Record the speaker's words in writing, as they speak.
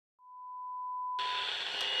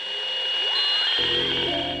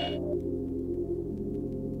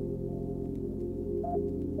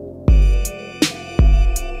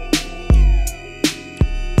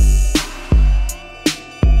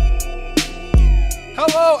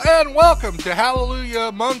Hello and welcome to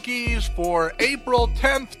Hallelujah Monkeys for April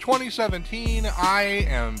 10th, 2017. I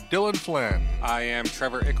am Dylan Flynn. I am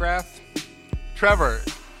Trevor Ickrath. Trevor,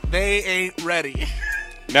 they ain't ready.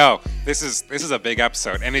 No, this is a big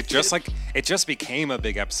episode, and it just became a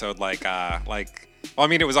big episode. Well, I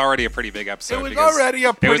mean, it was already a pretty big episode. It was already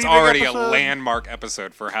a pretty big episode. A landmark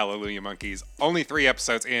episode for Hallelujah Monkeys. Only 3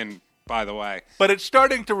 episodes in, by the way. But it's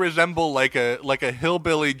starting to resemble like a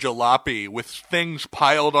hillbilly jalopy with things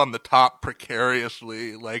piled on the top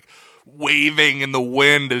precariously, like waving in the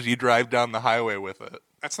wind as you drive down the highway with it.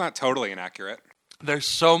 That's not totally inaccurate. There's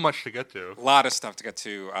so much to get to. A lot of stuff to get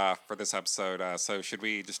to for this episode. So should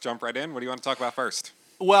we just jump right in? What do you want to talk about first?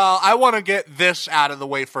 Well, I want to get this out of the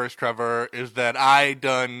way first, Trevor, is that I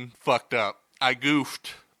done fucked up. I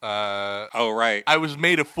goofed. Oh, right. I was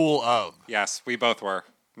made a fool of. Yes, we both were.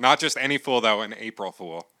 Not just any fool, though, an April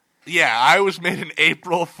fool. Yeah, I was made an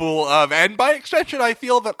April fool of. And by extension, I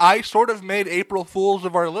feel that I sort of made April fools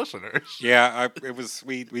of our listeners. Yeah,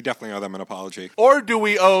 we definitely owe them an apology. Or do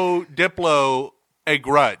we owe Diplo a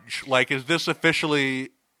grudge? Like, is Diplo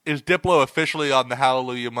officially on the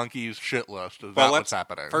Hallelujah Monkeys shit list? Is that what's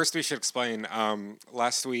happening? First, we should explain.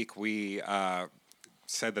 Last week, we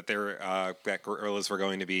said that that Gorillaz were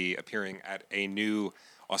going to be appearing at a new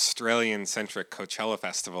Australian-centric Coachella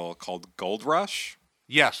festival called Gold Rush.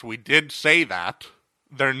 Yes, we did say that.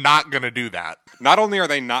 They're not going to do that. Not only are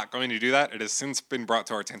they not going to do that, it has since been brought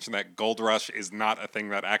to our attention that Gold Rush is not a thing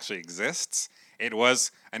that actually exists. It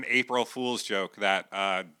was an April Fool's joke that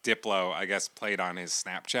Diplo, I guess, played on his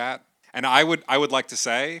Snapchat. And I would like to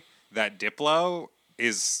say that Diplo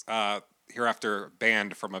is hereafter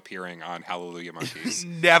banned from appearing on Hallelujah Monkeys.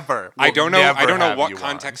 Never. I don't know what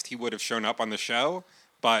context he would have shown up on the show,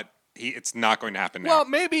 but it's not going to happen now. Well,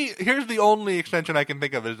 maybe here's the only extension I can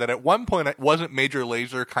think of is that at one point, wasn't Major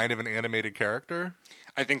Lazer kind of an animated character?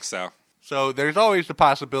 I think so. So there's always the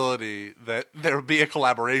possibility that there will be a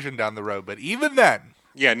collaboration down the road. But even then...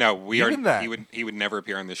 Yeah, no, he would never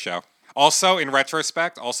appear on this show. Also, in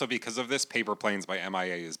retrospect, also because of this, Paper Planes by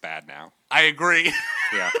MIA is bad now. I agree.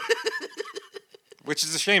 Yeah. Which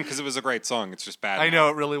is a shame because it was a great song. It's just bad I now. know,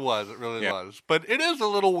 it really was. It really was. But it is a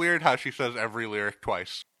little weird how she says every lyric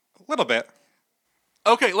twice. A little bit.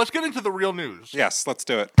 Okay, let's get into the real news. Yes, let's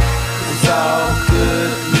do it. It's all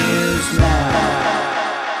good news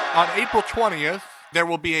now. On April 20th, there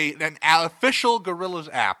will be an official Gorillaz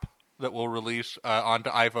app that will release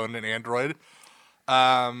onto iPhone and Android.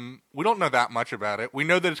 We don't know that much about it. We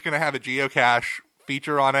know that it's going to have a geocache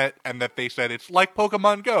feature on it, and that they said it's like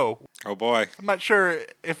Pokemon Go. Oh boy. I'm not sure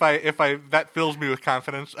if I that fills me with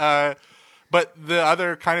confidence. But the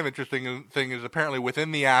other kind of interesting thing is apparently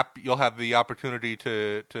within the app, you'll have the opportunity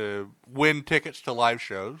to win tickets to live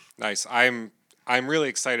shows. Nice. I'm really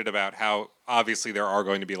excited about how obviously there are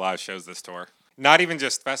going to be live shows this tour. Not even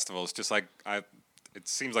just festivals, just like it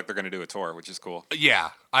seems like they're going to do a tour, which is cool.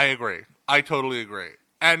 Yeah, I agree. I totally agree.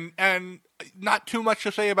 And not too much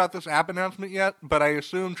to say about this app announcement yet, but I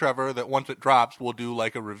assume, Trevor, that once it drops, we'll do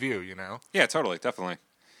like a review, you know? Yeah, totally, definitely.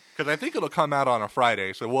 Because I think it'll come out on a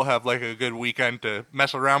Friday, so we'll have like a good weekend to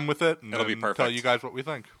mess around with it and It'll be perfect. Tell you guys what we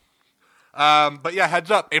think. But yeah,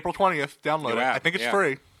 heads up, April 20th, download it. App, I think it's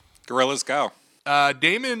free. Gorillaz go.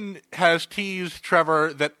 Damon has teased,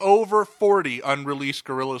 Trevor, that over 40 unreleased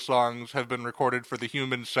Gorillaz songs have been recorded for the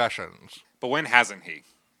Human Sessions. But when hasn't he?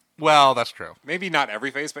 Well, that's true. Maybe not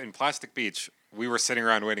every phase, but in Plastic Beach, we were sitting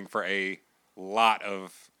around waiting for a lot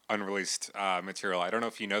of unreleased material. I don't know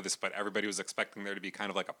if you know this, but everybody was expecting there to be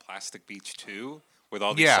kind of like a Plastic Beach 2 with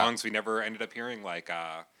all these songs we never ended up hearing. Like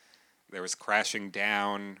there was Crashing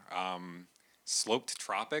Down, Sloped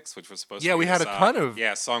Tropics, which was supposed to be we had a ton of...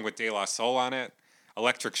 Yeah, a song with De La Soul on it.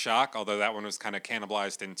 Electric Shock, although that one was kind of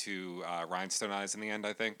cannibalized into Rhinestone Eyes in the end,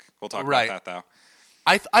 I think. We'll talk about that, though.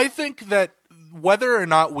 I think that whether or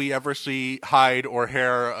not we ever see hide or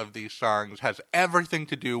hair of these songs has everything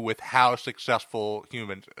to do with how successful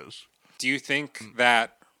Humans is. Do you think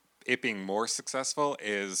that it being more successful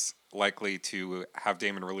is likely to have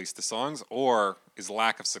Damon release the songs, or is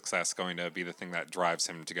lack of success going to be the thing that drives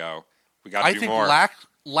him to go, we got to do more? I think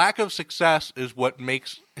lack of success is what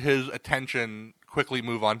makes his attention quickly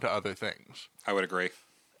move on to other things. I would agree.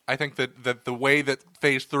 I think that the way that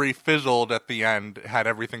Phase 3 fizzled at the end had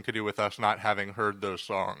everything to do with us not having heard those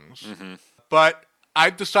songs. Mm-hmm. But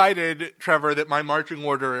I've decided, Trevor, that my marching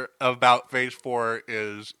order about Phase 4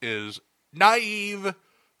 is naive,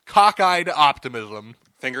 cockeyed optimism.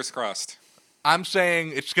 Fingers crossed. I'm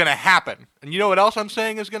saying it's going to happen. And you know what else I'm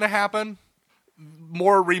saying is going to happen?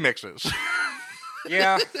 More remixes.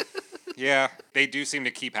 Yeah. Yeah, they do seem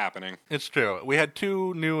to keep happening. It's true. We had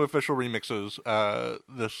 2 new official remixes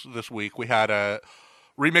this week. We had a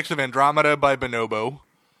remix of Andromeda by Bonobo,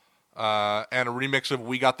 and a remix of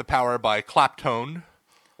We Got the Power by Claptone.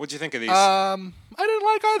 What'd you think of these? I didn't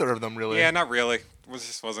like either of them, really. Yeah, not really.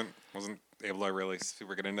 Wasn't able to really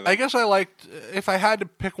super get into that. I guess I liked, if I had to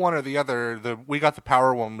pick one or the other, the We Got the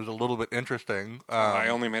Power one was a little bit interesting. I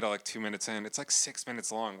only made it like 2 minutes in. It's like 6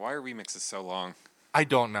 minutes long. Why are remixes so long? I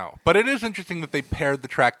don't know. But it is interesting that they pared the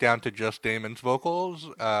track down to just Damon's vocals.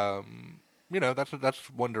 That's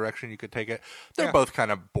one direction you could take it. They're Yeah. both kind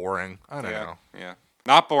of boring. I don't know. Yeah.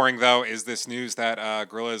 Not boring, though, is this news that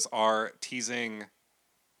Gorillaz are teasing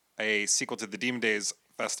a sequel to the Demon Days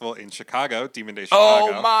Festival in Chicago, Demon Days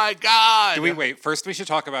Chicago. Oh my God! Wait, first we should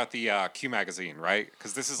talk about the Q Magazine, right?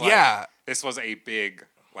 Because this is this was a big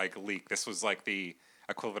leak. This was like the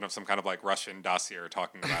equivalent of some kind of like Russian dossier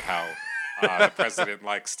talking about how the president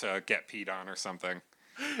likes to get peed on or something.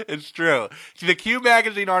 It's true. The Q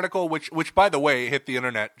Magazine article, which by the way hit the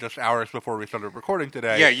internet just hours before we started recording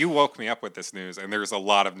today. Yeah, you woke me up with this news, and there's a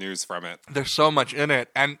lot of news from it. There's so much in it,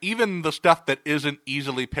 and even the stuff that isn't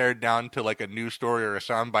easily pared down to like a news story or a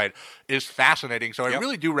soundbite is fascinating. So I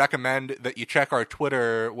really do recommend that you check our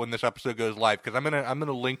Twitter when this episode goes live, because I'm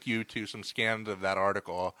gonna link you to some scans of that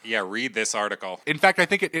article. Yeah, read this article. In fact, I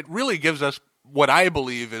think it really gives us what I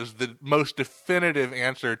believe is the most definitive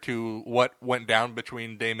answer to what went down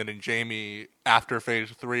between Damon and Jamie after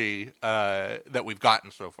Phase 3 that we've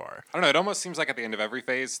gotten so far. I don't know. It almost seems like at the end of every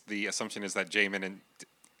phase, the assumption is that Damon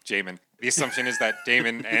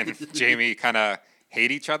and Jamie kind of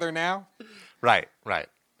hate each other now. Right.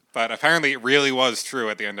 But apparently it really was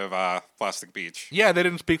true at the end of Plastic Beach. Yeah, they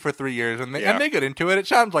didn't speak for 3 years, and they get into it. It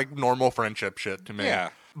sounds like normal friendship shit to me.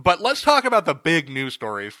 Yeah. But let's talk about the big news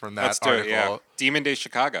stories from that Let's do article. it, yeah. Demon Days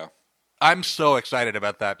Chicago. I'm so excited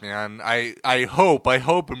about that, man. I hope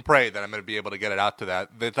and pray that I'm going to be able to get it out to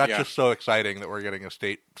that. That's just so exciting that we're getting a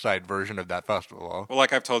stateside version of that festival. Well,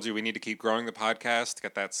 like I've told you, we need to keep growing the podcast,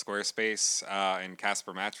 get that Squarespace and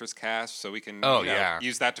Casper Mattress cash, so we can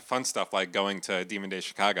use that to fund stuff like going to Demon Days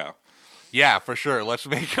Chicago. Yeah, for sure. Let's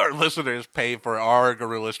make our listeners pay for our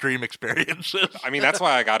Gorilla Stream experiences. I mean, that's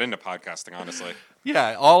why I got into podcasting, honestly.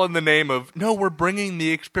 Yeah, all in the name of, no, we're bringing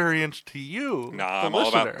the experience to you. Nah, I'm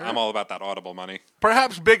all about that Audible money.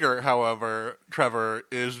 Perhaps bigger, however, Trevor,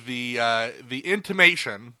 is the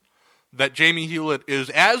intimation that Jamie Hewlett is,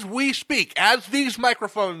 as we speak, as these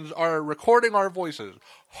microphones are recording our voices,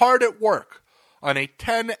 hard at work on a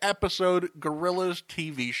 10-episode Gorillaz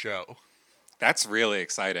TV show. That's really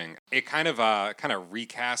exciting. It kind of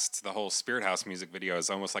recasts the whole Spirit House music video as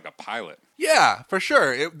almost like a pilot. Yeah, for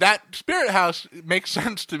sure. That Spirit House makes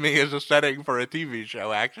sense to me as a setting for a TV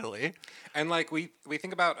show, actually. And like we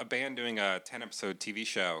think about a band doing a 10-episode TV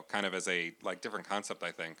show kind of as a like different concept,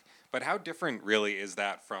 I think. But how different really is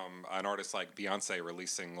that from an artist like Beyonce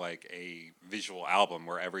releasing like a visual album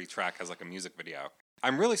where every track has like a music video?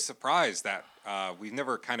 I'm really surprised that we've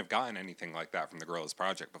never kind of gotten anything like that from the Gorillaz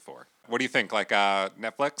project before. What do you think? Like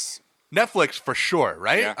Netflix? Netflix for sure,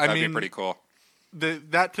 right? Yeah, that'd be pretty cool.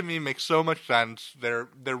 That to me makes so much sense. They're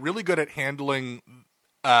really good at handling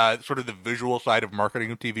sort of the visual side of marketing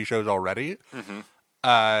of TV shows already. Mm-hmm.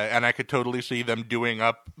 And I could totally see them doing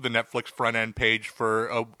up the Netflix front end page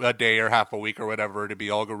for a day or half a week or whatever to be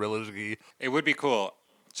all Gorillaz-y. It would be cool.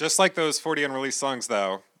 Just like those 40 unreleased songs,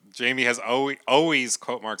 though, Jamie has always,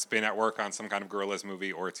 quote marks, been at work on some kind of Gorillaz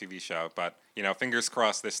movie or TV show. But, fingers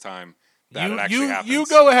crossed this time that it actually happens. You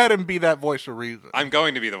go ahead and be that voice of reason. I'm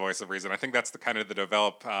going to be the voice of reason. I think that's the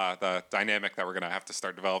dynamic that we're going to have to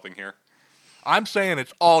start developing here. I'm saying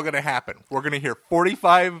it's all going to happen. We're going to hear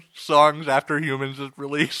 45 songs after Humans is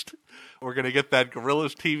released. We're going to get that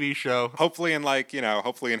Gorillaz TV show. Hopefully in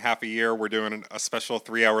half a year, we're doing a special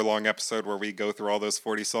 3-hour-long episode where we go through all those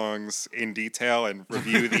 40 songs in detail and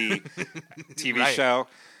review the TV show.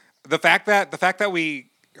 The fact that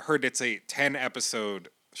we heard it's a 10-episode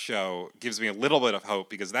show gives me a little bit of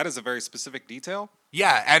hope because that is a very specific detail.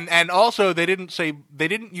 Yeah, and also they didn't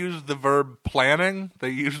use the verb planning. They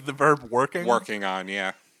used the verb working. Working on,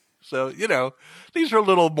 yeah. So, these are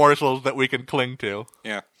little morsels that we can cling to.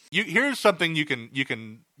 Yeah. Here's something you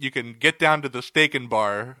can get down to the steak and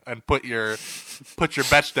bar and put your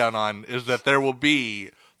bets down on is that there will be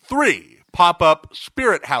 3 pop-up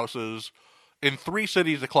spirit houses in 3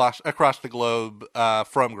 cities across the globe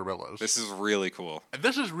from Gorillaz. This is really cool.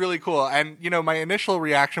 And my initial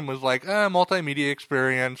reaction was like, multimedia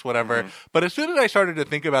experience, whatever. Mm-hmm. But as soon as I started to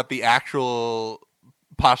think about the actual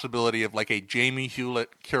possibility of like a Jamie Hewlett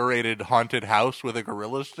curated haunted house with a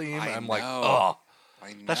Gorillaz theme, I'm like, oh.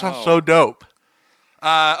 That sounds so dope.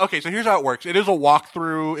 Okay, so here's how it works. It is a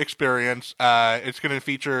walkthrough experience. It's going to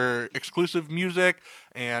feature exclusive music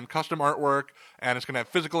and custom artwork, and it's going to have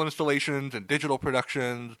physical installations and digital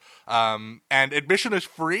productions. And admission is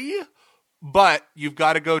free, but you've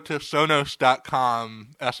got to go to Sonos.com,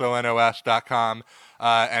 Sonos.com,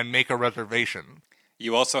 and make a reservation.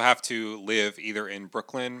 You also have to live either in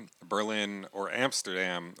Brooklyn, Berlin, or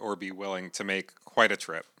Amsterdam, or be willing to make quite a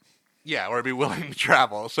trip. Yeah, or be willing to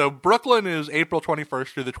travel. So Brooklyn is April 21st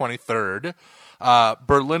through the 23rd.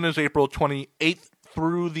 Berlin is April 28th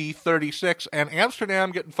through the 36th. And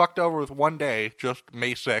Amsterdam getting fucked over with one day, just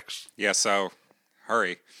May 6th. Yeah, so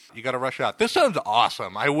hurry. You got to rush out. This sounds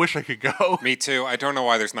awesome. I wish I could go. Me too. I don't know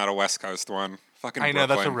why there's not a West Coast one. Fucking I Brooklyn.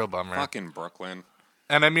 know, that's a real bummer. Fucking Brooklyn.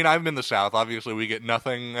 And I mean, I'm in the South. Obviously, we get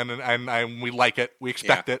nothing, and we like it. We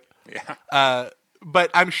expect it. Yeah.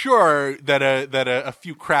 But I'm sure that a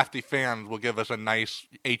few crafty fans will give us a nice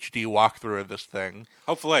HD walkthrough of this thing.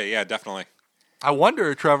 Hopefully, yeah, definitely. I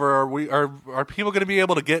wonder, Trevor, are people going to be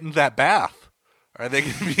able to get into that bath? Are they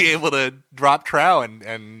going to be able to drop trow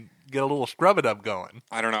and get a little scrub-a-dub going?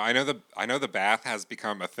 I don't know. I know the bath has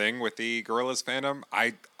become a thing with the Gorillaz fandom.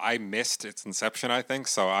 I missed its inception, I think,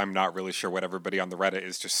 so I'm not really sure what everybody on the Reddit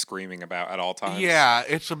is just screaming about at all times. Yeah,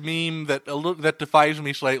 it's a meme that defies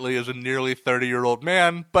me slightly as a nearly 30-year-old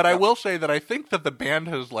man, but I will say that I think that the band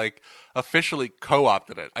has officially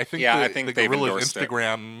co-opted it. I think I think the they've Gorillaz endorsed it.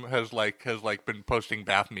 Instagram has been posting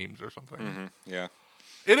bath memes or something. Mm-hmm. Yeah.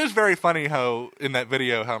 It is very funny how in that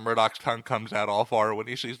video how Murdoch's tongue comes out all far when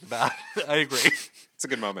he sees the bath. I agree. It's a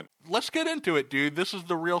good moment. Let's get into it, dude. This is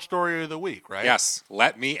the real story of the week, right? Yes.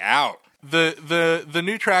 Let me out. The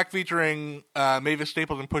new track featuring Mavis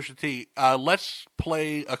Staples and Pusha T. Let's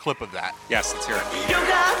play a clip of that. Yes, let's hear it. You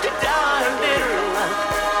got to die a little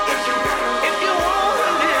if you want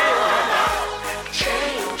to live.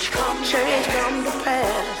 Change come to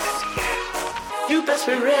pass. You best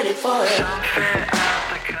be ready for it.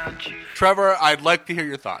 Trevor, I'd like to hear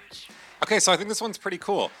your thoughts. Okay, so I think this one's pretty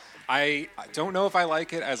cool. I don't know if I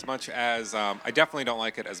like it as much as I definitely don't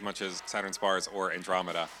like it as much as Saturn Spars or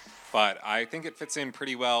Andromeda, but I think it fits in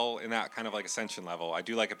pretty well in that kind of Ascension level. I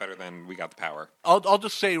do like it better than We Got the Power. I'll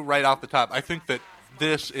just say right off the top, I think that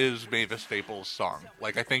this is Mavis Staples' song.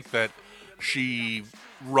 I think that she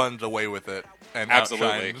runs away with it and Absolutely.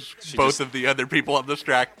 outshines She both just- of the other people on this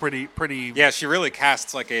track pretty. Yeah, she really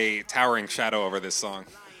casts a towering shadow over this song.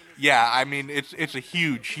 Yeah, I mean it's a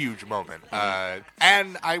huge moment.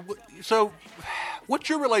 So, what's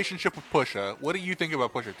your relationship with Pusha? What do you think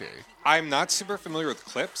about Pusha T? I'm not super familiar with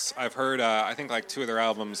Clips. I've heard I think 2 of their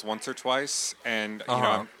albums once or twice, and you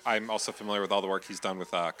know I'm also familiar with all the work he's done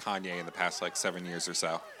with Kanye in the past 7 years or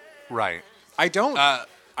so. Right. I don't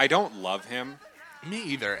love him. Me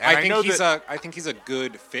either. And I think know he's that, I think he's a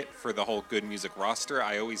good fit for the whole Good Music roster.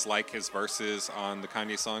 I always like his verses on the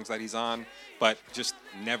Kanye songs that he's on, but just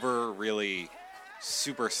never really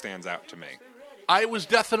super stands out to me. I was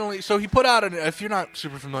definitely so he put out if you're not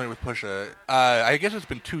super familiar with Pusha, I guess it's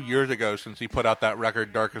been 2 years ago since he put out that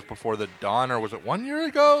record Darkest Before the Dawn, or was it 1 year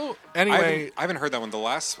ago? Anyway, I haven't heard that one. The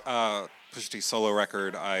last Pusha T solo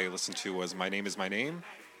record I listened to was My Name Is My Name.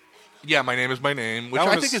 yeah, My Name Is My Name, which That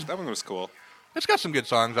I one think is that one was cool. it's got some good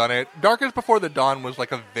songs on it. Darkest Before the Dawn was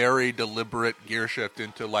a very deliberate gear shift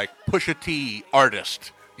into Pusha T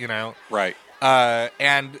artist, you know? Right.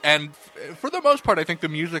 And for the most part, I think the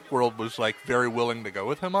music world was very willing to go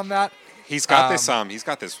with him on that. He's got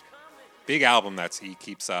this big album that he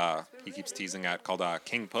keeps teasing at called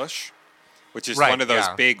King Push, which is one of those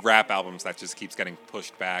big rap albums that just keeps getting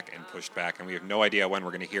pushed back, and we have no idea when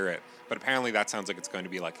we're going to hear it. But apparently that sounds like it's going to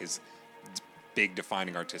be his big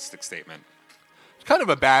defining artistic statement. It's kind of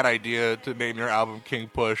a bad idea to name your album King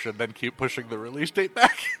Push and then keep pushing the release date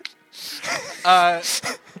back.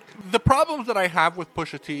 The problems that I have with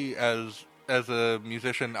Pusha T as a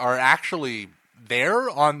musician are actually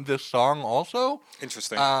there on this song also.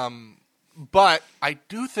 Interesting. But I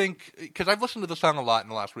do think, because I've listened to the song a lot in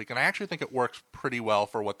the last week, and I actually think it works pretty well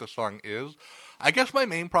for what the song is. I guess my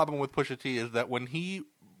main problem with Pusha T is that when he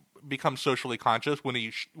becomes socially conscious, when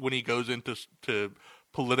he goes into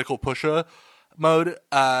political Pusha mode,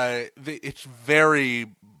 it's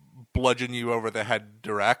very bludgeon you over the head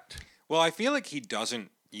direct. Well, I feel like he doesn't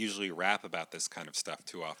usually rap about this kind of stuff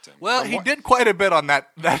too often. Well, he did quite a bit on that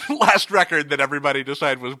last record that everybody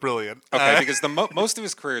decided was brilliant. Okay, because most of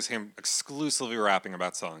his career is him exclusively rapping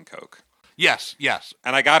about selling coke. Yes.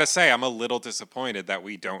 And I gotta say, I'm a little disappointed that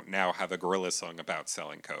we don't now have a Gorillaz song about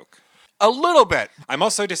selling coke. A little bit. I'm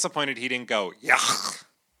also disappointed he didn't go, yuck,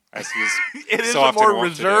 as he's It is so a often more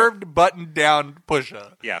wont to do. reserved, buttoned-down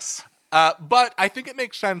Pusha. Yes. But I think it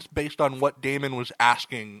makes sense based on what Damon was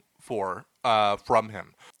asking for from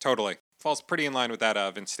him. Totally. Falls pretty in line with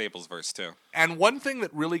that Vince Staples verse, too. And one thing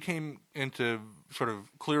that really came into sort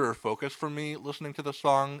of clearer focus for me listening to the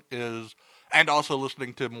song is, and also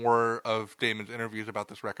listening to more of Damon's interviews about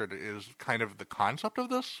this record, is kind of the concept of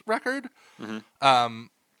this record. And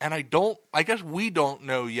I guess we don't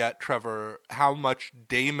know yet, Trevor, how much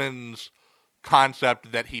Damon's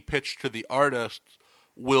concept that he pitched to the artists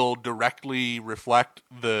will directly reflect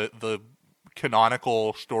the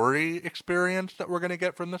canonical story experience that we're going to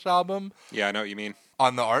get from this album. Yeah, I know what you mean.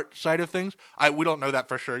 On the art side of things, we don't know that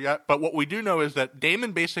for sure yet. But what we do know is that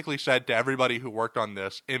Damon basically said to everybody who worked on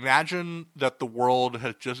this, imagine that the world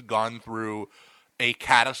has just gone through a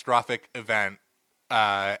catastrophic event.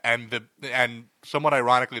 And somewhat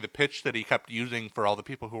ironically, the pitch that he kept using for all the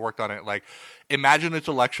people who worked on it, like, imagine it's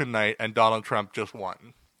election night and Donald Trump just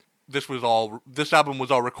won. This album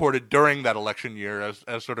was all recorded during that election year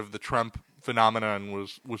as sort of the Trump phenomenon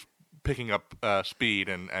was picking up speed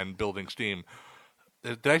and building steam.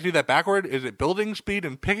 Did I do that backward? Is it building speed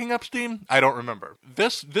and picking up steam? I don't remember.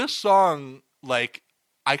 This song, like,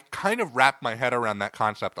 I kind of wrapped my head around that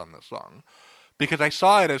concept on this song. Because I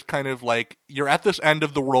saw it as kind of like, you're at this end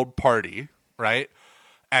of the world party, right?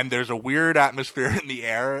 And there's a weird atmosphere in the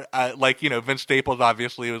air. Vince Staples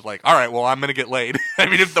obviously was like, all right, well, I'm going to get laid. I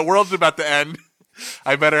mean, if the world's about to end,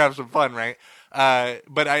 I better have some fun, right?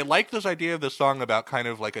 But I like this idea of the song about kind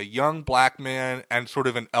of like a young black man and sort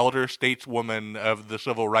of an elder stateswoman of the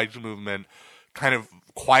civil rights movement kind of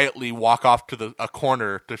quietly walk off to a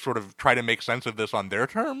corner to sort of try to make sense of this on their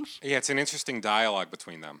terms. Yeah, it's an interesting dialogue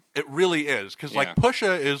between them. It really is. Because, like,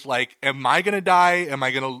 Pusha is like, am I going to die? Am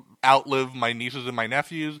I going to outlive my nieces and my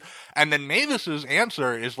nephews? And then Mavis's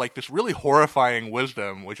answer is, like, this really horrifying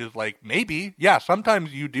wisdom, which is like, maybe, yeah,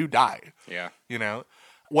 sometimes you do die. Yeah. You know?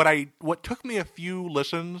 What took me a few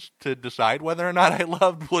listens to decide whether or not I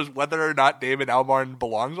loved was whether or not Damon Albarn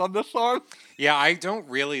belongs on this song. Yeah, I don't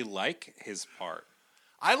really like his part.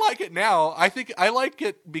 I like it now. I think I like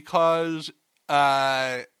it because it's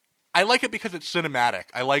cinematic.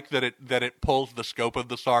 I like that it pulls the scope of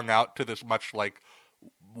the song out to this much like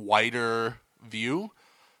wider view.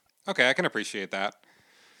 Okay, I can appreciate that.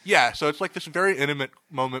 Yeah, so it's like this very intimate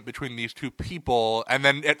moment between these two people, and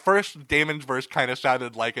then at first Damon's verse kind of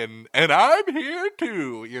sounded like and I'm here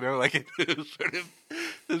too, you know, like it was sort of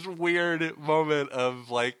this weird moment of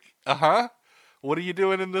like, what are you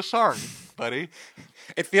doing in this song, buddy?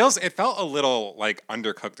 It felt a little like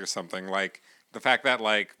undercooked or something, like the fact that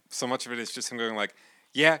like so much of it is just him going like,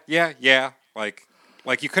 yeah,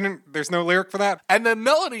 like you couldn't, there's no lyric for that. And the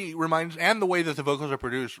melody and the way that the vocals are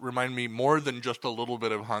produced remind me more than just a little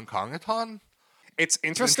bit of Hong Kong-a-ton. It's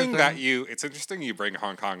interesting you bring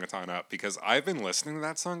Hong Kong-a-ton up because I've been listening to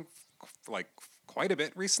that song like quite a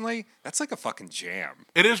bit recently. That's like a fucking jam.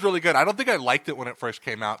 It is really good. I don't think I liked it when it first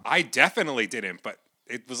came out. I definitely didn't, but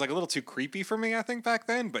it was like a little too creepy for me, I think, back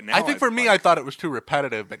then. But now I think for me, I thought it was too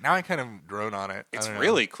repetitive, but now I kind of drone on it. It's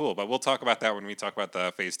really cool, but we'll talk about that when we talk about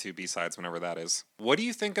the Phase 2 B-sides, whenever that is. What do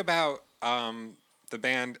you think about the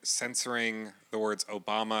band censoring the words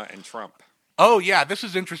Obama and Trump? Oh, yeah, this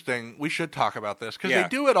is interesting. We should talk about this, because they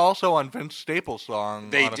do it also on Vince Staples' song.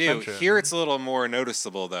 They on do. Ascension. Here it's a little more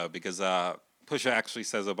noticeable, though, because Pusha actually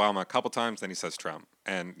says Obama a couple times, then he says Trump.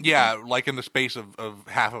 And yeah, like in the space of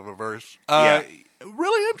half of a verse.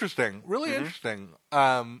 Really interesting. Really interesting.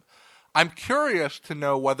 I'm curious to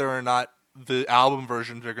know whether or not the album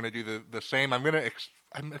versions are going to do the same.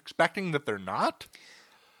 I'm expecting that they're not.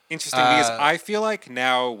 Interesting, because I feel like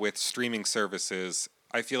now with streaming services,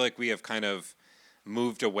 I feel like we have kind of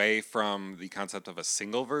moved away from the concept of a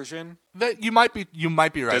single version. That you might be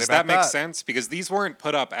right. Does that make sense? Because these weren't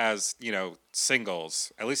put up as,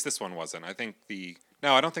 singles. At least this one wasn't.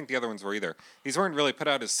 No, I don't think the other ones were either. These weren't really put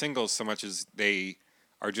out as singles so much as they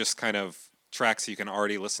are just kind of tracks you can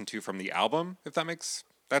already listen to from the album, if that makes...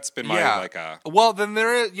 That's been my, Well, then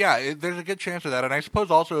there's a good chance of that. And I suppose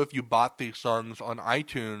also if you bought these songs on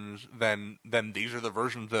iTunes, then these are the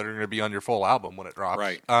versions that are going to be on your full album when it drops.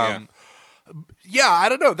 Right, Yeah, I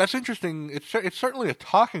don't know. That's interesting. It's certainly a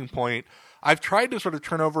talking point. I've tried to sort of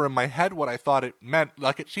turn over in my head what I thought it meant.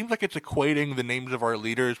 Like, it seems like it's equating the names of our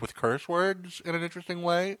leaders with curse words in an interesting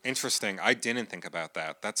way. Interesting. I didn't think about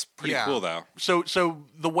that. That's pretty cool, though. So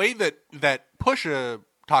the way that Pusha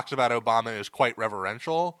talks about Obama is quite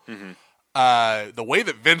reverential. Mm-hmm. The way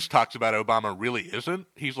that Vince talks about Obama really isn't.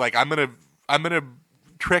 He's like, I'm gonna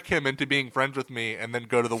trick him into being friends with me and then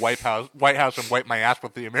go to the White House and wipe my ass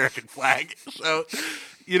with the American flag. So,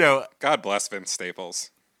 God bless Vince Staples.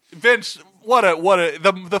 Vince,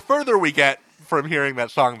 the further we get from hearing that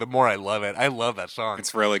song, the more I love it. I love that song.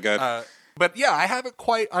 It's really good. But yeah, I haven't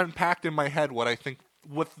quite unpacked in my head what I think,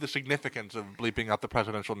 what the significance of bleeping out the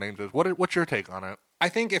presidential names is. What's your take on it? I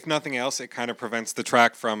think if nothing else, it kind of prevents the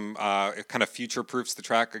track from, it kind of future-proofs the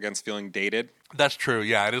track against feeling dated. That's true,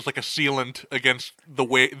 yeah. It is like a sealant against the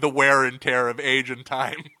wear and tear of age and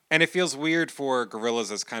time. And it feels weird for Gorillaz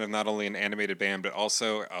as kind of not only an animated band, but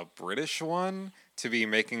also a British one to be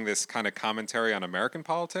making this kind of commentary on American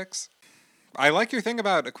politics. I like your thing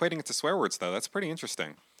about equating it to swear words, though. That's pretty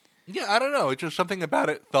interesting. Yeah, I don't know. It's just something about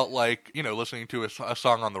it felt like, listening to a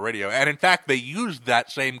song on the radio. And in fact, they used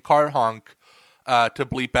that same car honk to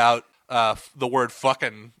bleep out the word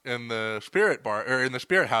fucking in the Spirit Bar, or in the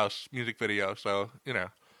Spirit House music video. So,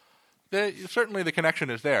 certainly the connection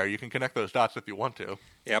is there. You can connect those dots if you want to.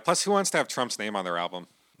 Yeah, plus who wants to have Trump's name on their album?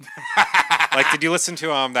 Did you listen to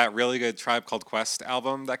that really good Tribe Called Quest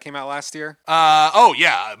album that came out last year? Oh,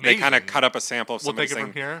 yeah. Amazing. They kind of cut up a sample of We'll somebody take it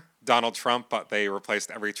saying from here. Donald Trump, but they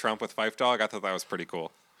replaced every Trump with Phife Dawg. I thought that was pretty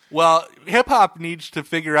cool. Well, hip-hop needs to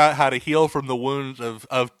figure out how to heal from the wounds of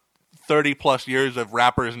 30-plus years of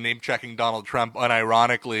rappers name-checking Donald Trump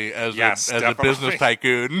unironically as a business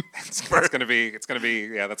tycoon. It's gonna be that's gonna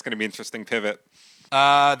be interesting pivot.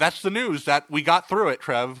 That's the news. That we got through it,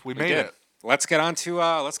 Trev. We made it. Let's get on to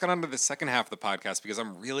the second half of the podcast because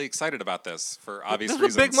I'm really excited about this for obvious reasons. This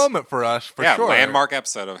is a big moment for us, for sure. Landmark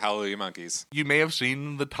episode of Hallelujah Monkeys. You may have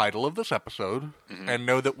seen the title of this episode and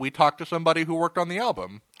know that we talked to somebody who worked on the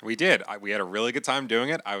album. We did. We had a really good time doing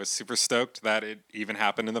it. I was super stoked that it even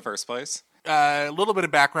happened in the first place. A little bit of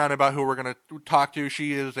background about who we're going to talk to.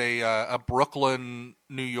 She is a Brooklyn,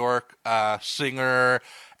 New York singer,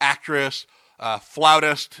 actress,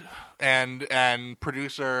 flautist, and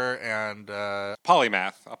producer, and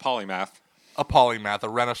polymath, a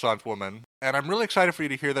Renaissance woman. And I'm really excited for you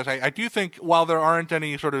to hear this. I do think while there aren't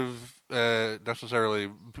any sort of necessarily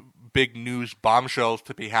big news bombshells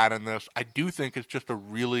to be had in this, I do think it's just a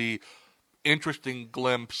really interesting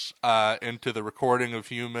glimpse into the recording of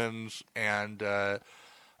humans and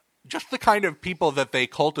just the kind of people that they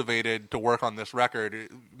cultivated to work on this record.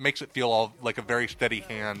 It makes it feel all like a very steady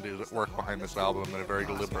hand is at work behind this album and a very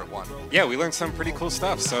deliberate one. Yeah, we learned some pretty cool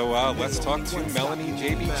stuff. So let's talk to Melanie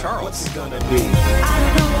J.B. Charles. I don't know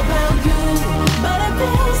about you, but it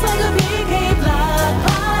feels like a big gay block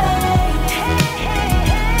party.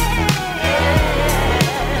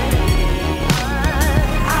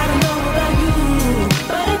 I don't know about you,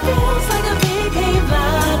 but it feels like a big gay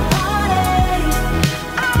block party.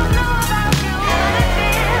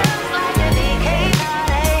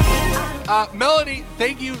 Melanie,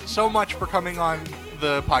 thank you so much for coming on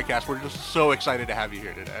the podcast. We're just so excited to have you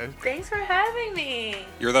here today. Thanks for having me.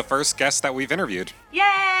 You're the first guest that we've interviewed.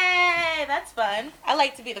 Yay! That's fun. I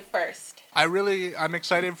like to be the first. I'm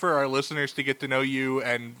excited for our listeners to get to know you,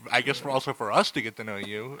 and I guess also for us to get to know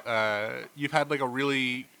you. You've had like a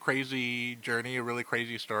really crazy journey, a really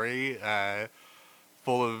crazy story,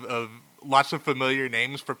 full of lots of familiar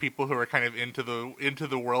names for people who are kind of into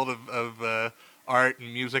the world of art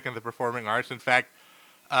and music and the performing arts. In fact,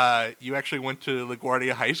 you actually went to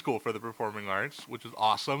LaGuardia High School for the performing arts, which is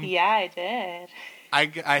awesome. Yeah, I did.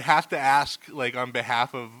 I have to ask, like, on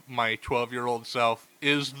behalf of my 12-year-old self,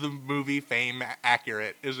 is the movie Fame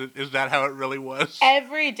accurate? Is that how it really was?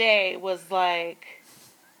 Every day was like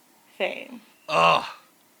Fame. Ugh.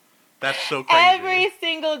 That's so crazy. Every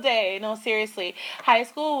single day. No, seriously. High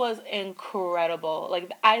school was incredible.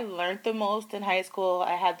 Like, I learned the most in high school.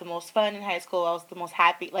 I had the most fun in high school. I was the most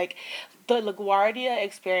happy. Like, the LaGuardia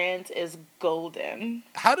experience is golden.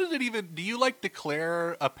 How does it even... Do you, like,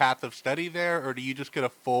 declare a path of study there, or do you just get a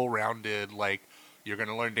full-rounded, like, you're going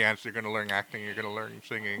to learn dance, you're going to learn acting, you're going to learn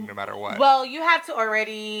singing, no matter what? Well, you have to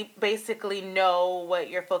already basically know what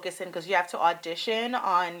you're focusing, because you have to audition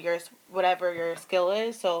on your whatever your skill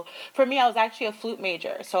is. So for me, I was actually a flute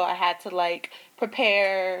major, so I had to like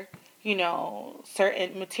prepare,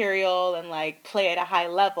 certain material and like play at a high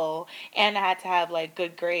level, and I had to have like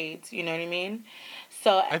good grades. You know what I mean?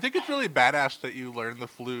 So I think it's really badass that you learn the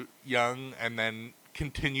flute young and then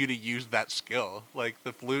continue to use that skill. Like,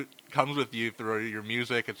 the flute comes with you through your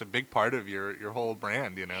music. It's a big part of your whole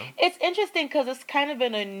brand, It's interesting because it's kind of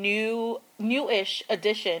been a newish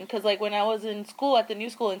addition, because like when I was in school, at the new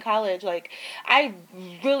school in college, like I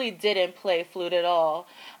really didn't play flute at all.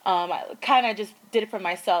 I kind of just did it for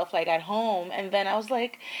myself, like at home, and then I was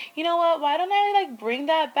like, you know what, why don't I like bring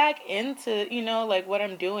that back into like what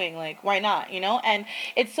I'm doing, like why not, and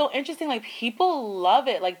it's so interesting, like people love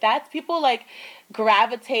it, like that's people like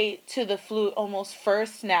gravitate to the flute almost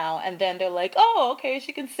first now, and then they're like, oh, okay,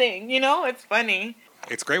 she can sing, it's funny.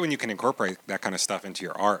 It's great when you can incorporate that kind of stuff into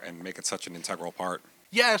your art and make it such an integral part.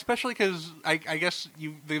 Yeah, especially because I guess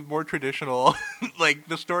the more traditional, like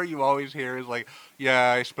the story you always hear is like,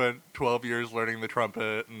 yeah, I spent 12 years learning the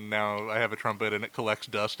trumpet, and now I have a trumpet and it collects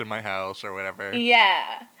dust in my house or whatever.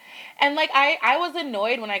 Yeah. And like I was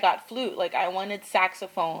annoyed when I got flute. Like I wanted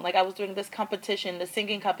saxophone. Like I was doing this competition, the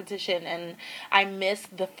singing competition, and I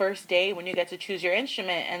missed the first day when you get to choose your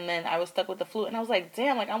instrument, and then I was stuck with the flute, and I was like,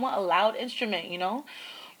 damn, like I want a loud instrument, you know?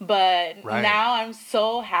 But Right. now I'm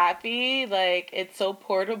so happy. Like it's so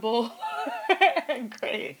portable.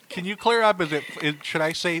 Great. Can you clear up? Should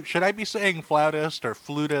I be saying flautist or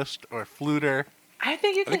flutist or fluter? I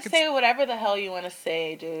think you I think can say whatever the hell you want to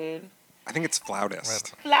say, dude. I think it's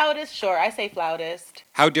flautist. Flautist, sure. I say flautist.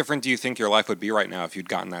 How different do you think your life would be right now if you'd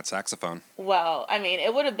gotten that saxophone? Well, I mean,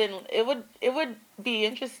 it would be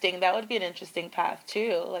interesting. That would be an interesting path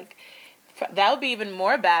too. Like that would be even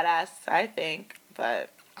more badass, I think. But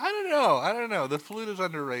I don't know. The flute is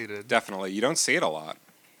underrated. Definitely. You don't see it a lot.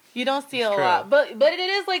 you don't see It's a true. lot. But it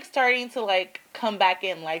is like starting to like come back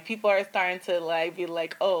in. Like people are starting to like be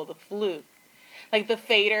like, "Oh, the flute." Like the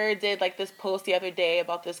Fader did like this post the other day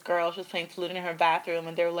about this girl. She was playing flute in her bathroom,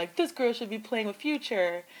 and they were like, "This girl should be playing with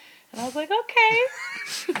Future." And I was like, "Okay."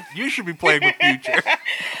 You should be playing with Future.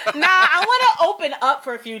 Nah, I want to open up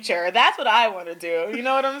for Future. That's what I want to do. You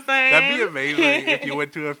know what I'm saying? That'd be amazing if you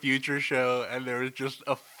went to a Future show and there was just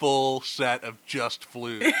a full set of just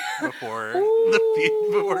flute before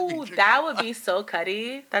before Ooh, Future. that would be so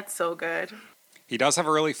cutty. That's so good. He does have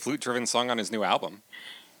a really flute-driven song on his new album.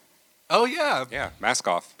 Oh yeah, Yeah, Mask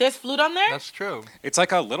Off. There's flute on there? that's true. It's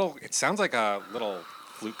like it sounds like a little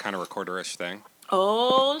flute kind of recorder-ish thing.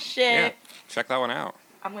 Oh, shit. Yeah, check that one out.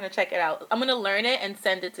 I'm going to check it out. I'm going to learn it and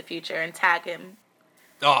send it to Future and tag him.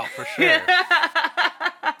 Oh, for sure.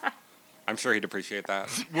 I'm sure he'd appreciate that.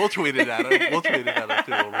 We'll tweet it at him. We'll tweet it at him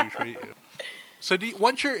too. We'll retweet you. So,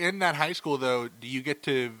 once you're in that high school, though, do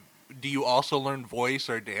you also learn voice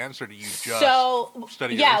or dance, or do you just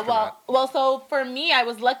study your instrument? So for me, I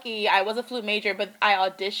was lucky. I was a flute major, but I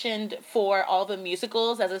auditioned for all the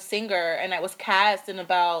musicals as a singer, and I was cast in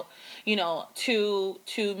about, two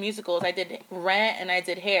musicals. I did Rent and I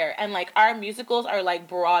did Hair, and like our musicals are like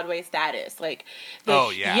Broadway status. Like,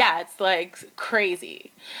 yeah, it's like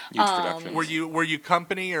crazy. Huge production. Were you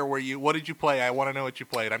company, or what did you play? I want to know what you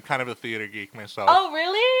played. I'm kind of a theater geek myself. Oh,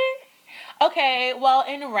 really? Okay, well,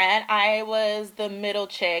 in Rent, I was the middle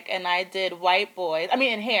chick, and I did White Boys. I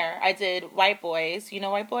mean, in Hair, I did White Boys. You know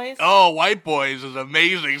White Boys? Oh, White Boys is an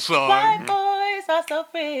amazing song. White Boys are so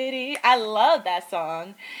pretty. I love that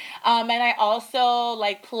song. And I also,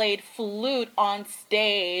 like, played flute on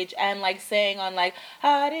stage and, like, sang on, like,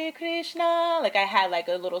 Hare Krishna. Like, I had, like,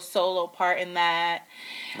 a little solo part in that.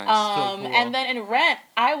 Nice. So cool. And then in Rent,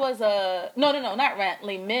 I was no, not Rent,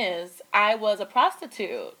 Les Mis. I was a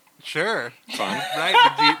prostitute. Sure. Fun.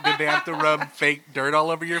 Right? Did they have to rub fake dirt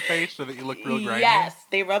all over your face so that you look real grimy? Yes,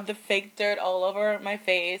 they rubbed the fake dirt all over my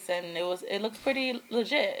face, and it looks pretty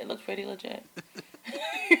legit. It looks pretty legit.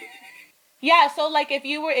 Yeah, so like if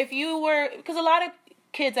you were, because a lot of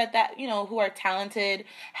kids at that, who are talented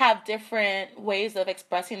have different ways of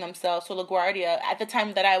expressing themselves. So LaGuardia, at the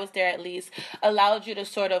time that I was there at least, allowed you to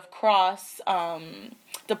sort of cross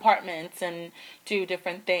departments and do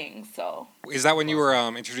different things. So Is that when you were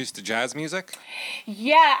introduced to jazz music?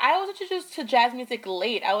 yeah, I was introduced to jazz music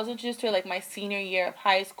late. I was introduced to it like my senior year of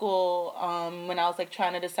high school, when I was like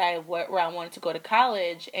trying to decide where I wanted to go to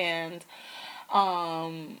college, and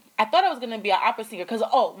I thought I was gonna be an opera singer because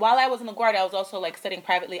while I was in LaGuardia, I was also like studying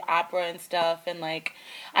privately opera and stuff, and like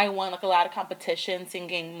I won like a lot of competitions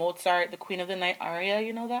singing Mozart, the Queen of the Night aria.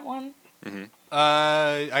 You know that one? Mm-hmm.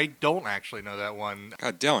 I don't actually know that one.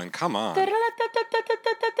 God, Dylan, come on.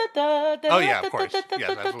 Oh, yeah, of course. Yes,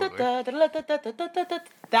 absolutely.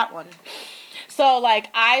 That one. So like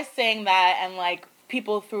I sang that, and like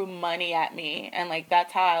people threw money at me, and like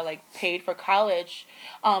that's how I like paid for college.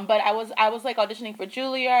 But I was like auditioning for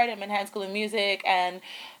Juilliard and Manhattan School of Music, and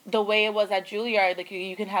the way it was at Juilliard, like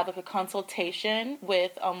you can have like a consultation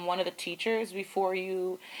with one of the teachers before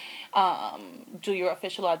you do your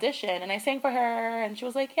official audition. And I sang for her, and she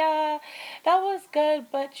was like, yeah, that was good,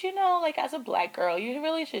 but like as a black girl, you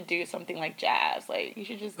really should do something like jazz. Like you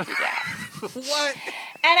should just do jazz. What?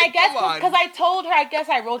 And I guess Come on. because I told her, I guess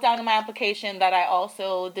I wrote down in my application that I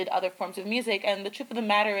also did other forms of music. And the truth of the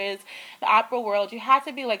matter is, the opera world, you have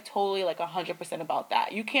to be like totally like 100% about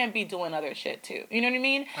that. You can't be doing other shit too. You know what I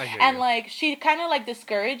mean? I hear And you. like she kind of like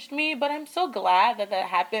discouraged me, but I'm so glad that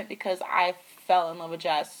happened because I fell in love with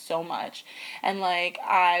jazz so much. And like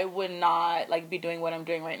I would not like be doing what I'm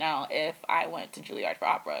doing right now if I went to Juilliard for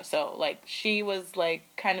opera. So like she was like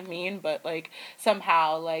kind of mean, but like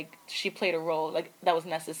somehow like she played a role like that was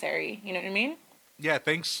necessary. You know what I mean? Yeah,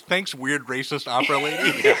 thanks, weird racist opera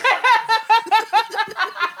lady.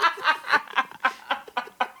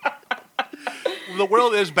 The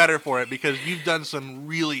world is better for it because you've done some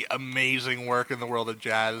really amazing work in the world of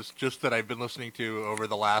jazz. Just that I've been listening to over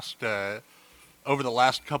the last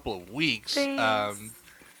couple of weeks. Thanks.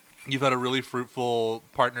 You've had a really fruitful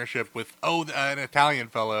partnership with an Italian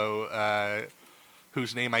fellow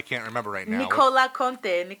whose name I can't remember right now. Nicola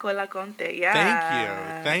Conte,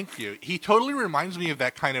 yeah. Thank you. He totally reminds me of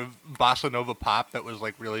that kind of bossa nova pop that was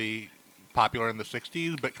like really popular in the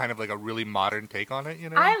 60s, but kind of like a really modern take on it, you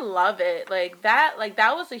know? I love it. Like that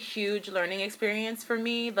was a huge learning experience for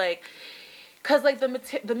me. Like, cause like the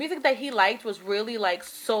music that he liked was really like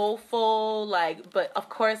soulful, like, but of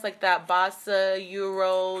course like that bossa,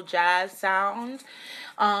 Euro, jazz sound.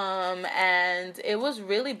 And it was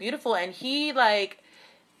really beautiful. And he like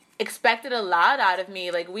expected a lot out of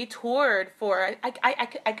me. Like we toured for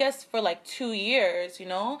I guess for like 2 years, you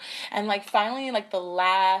know, and like finally like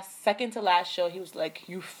the second to last show he was like,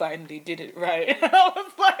 "You finally did it right." I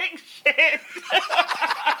was like, shit.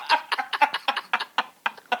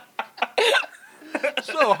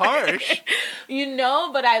 So harsh. You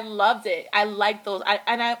know, but I loved it. I like those.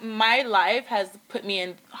 My life has put me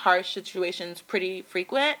in harsh situations pretty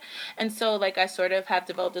frequent, and so like I sort of have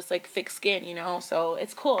developed this like thick skin, you know. So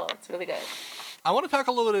it's cool. It's really good. I want to talk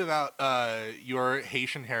a little bit about your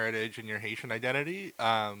Haitian heritage and your Haitian identity,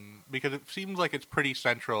 because it seems like it's pretty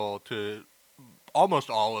central to almost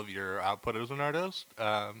all of your output as an artist.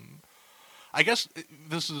 I guess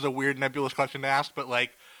this is a weird nebulous question to ask, but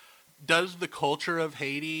like, does the culture of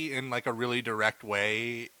Haiti in like a really direct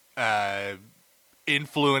way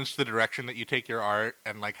influence the direction that you take your art,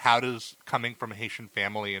 and like how does coming from a Haitian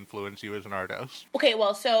family influence you as an artist? Okay,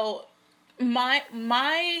 well, so my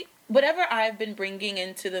whatever I've been bringing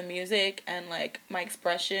into the music and like my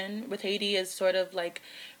expression with Haiti is sort of like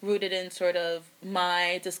rooted in sort of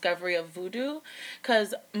my discovery of voodoo,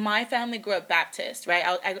 because my family grew up Baptist, right?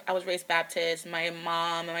 I was raised Baptist. My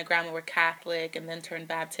mom and my grandma were Catholic and then turned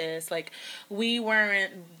Baptist. Like we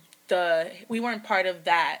weren't part of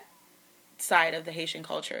that side of the Haitian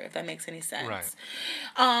culture, if that makes any sense. Right.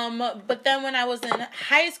 But then when I was in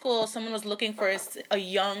high school, someone was looking for a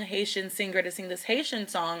young Haitian singer to sing this Haitian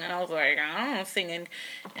song, and I was like, I don't sing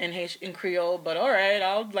in Creole, but all right,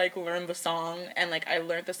 I'll like learn the song. And like I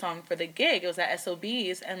learned the song for the gig. It was at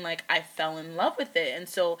SOBs, and like I fell in love with it, and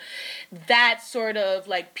so that sort of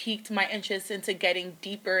like piqued my interest into getting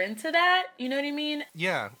deeper into that. You know what I mean?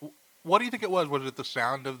 Yeah. What do you think it was? Was it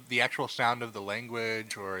the actual sound of the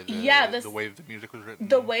language, or the way the music was written?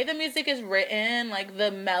 The way the music is written, like the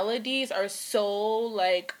melodies are so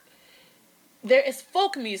like, there is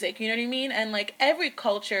folk music, you know what I mean? And like every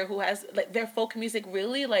culture who has like their folk music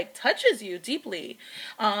really like touches you deeply,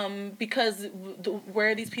 because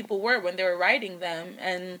where these people were when they were writing them.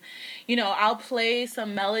 And you know, I'll play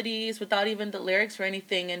some melodies without even the lyrics or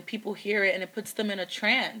anything, and people hear it and it puts them in a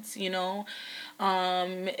trance, you know.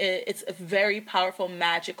 It's a very powerful,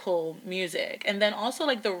 magical music. And then also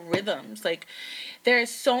like the rhythms, like there's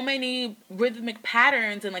so many rhythmic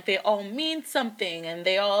patterns, and like they all mean something, and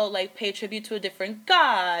they all like pay tribute to a different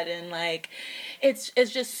god, and like it's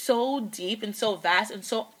just so deep and so vast and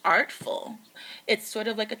so artful. It's sort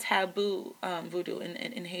of like a taboo, voodoo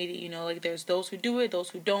in Haiti, you know, like there's those who do it, those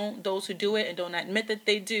who don't, those who do it and don't admit that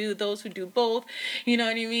they do, those who do both, you know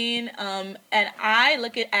what I mean? And I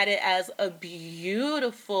look at it as a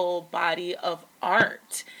beautiful body of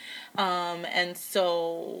art. And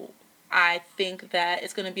so I think that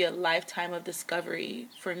it's going to be a lifetime of discovery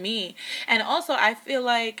for me. And also I feel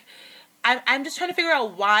like I'm just trying to figure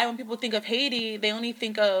out why when people think of Haiti, they only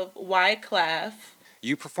think of Wyclef.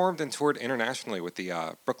 You performed and toured internationally with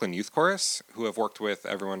the Brooklyn Youth Chorus, who have worked with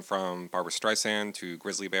everyone from Barbra Streisand to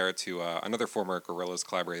Grizzly Bear to another former Gorillaz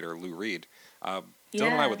collaborator, Lou Reed. Dylan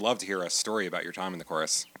and I would love to hear a story about your time in the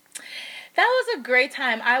chorus. That was a great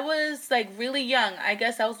time. I was like really young. I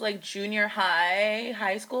guess I was like junior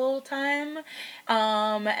high school time.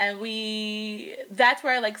 And that's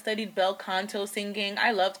where I like studied bel canto singing.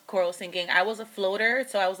 I loved choral singing. I was a floater,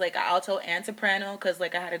 so I was like alto and soprano because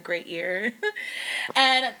like I had a great ear.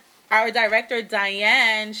 And our director,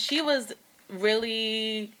 Diane, she was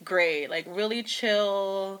really great, like really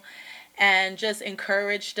chill, and just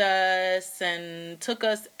encouraged us and took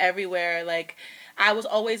us everywhere. Like I was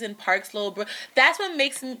always in Park Slope. That's what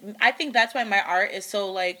makes me, I think that's why my art is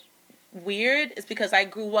so like weird is because I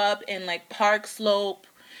grew up in like Park Slope,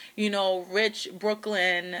 rich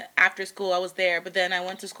Brooklyn. After school, I was there, but then I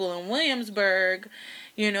went to school in Williamsburg.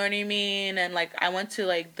 You know what I mean? And like I went to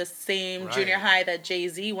like the same junior high that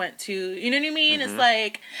Jay-Z went to. You know what I mean? It's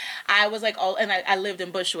like I was like and I lived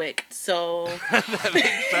in Bushwick, so That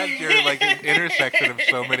makes sense. You're like an intersection of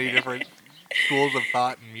so many different schools of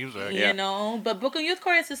thought and music. But Brooklyn Youth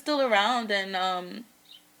Chorus is still around, and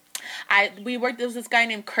we worked. There was this guy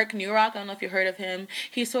named Kirk Newrock. I don't know if you heard of him.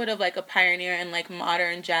 He's sort of like a pioneer in like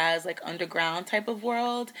modern jazz, like underground type of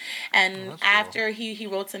world. And after he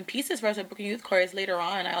wrote some pieces for us at Brooklyn Youth Chorus, later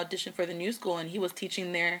on I auditioned for the New School, and he was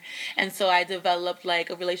teaching there. And so I developed like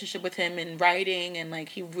a relationship with him in writing, and like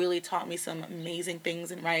he really taught me some amazing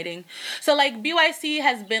things in writing. So like BYC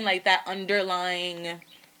has been like that underlying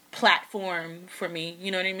platform for me,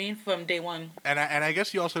 you know what I mean, from day one. And I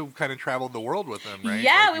guess you also kind of traveled the world with them, right?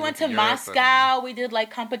 Yeah, like we went to Moscow. We did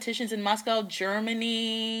like competitions in Moscow,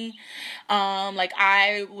 Germany. Like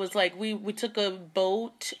I was like we took a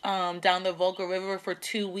boat down the Volga River for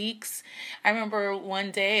 2 weeks. I remember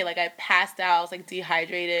one day like I passed out, I was like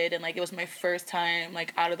dehydrated, and like it was my first time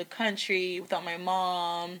like out of the country without my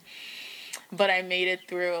mom. But I made it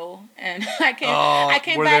through, and I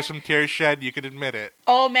came were back. there some tears shed? You could admit it.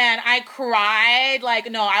 Oh man, I cried.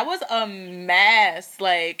 Like, no, I was a mess.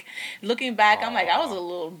 Like, looking back, I'm like, I was a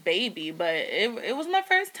little baby, but it was my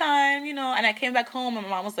first time, and I came back home and my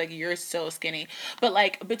mom was like, you're so skinny. But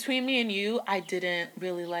like, between me and you, I didn't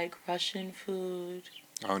really like Russian food.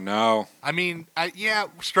 Oh no! I mean,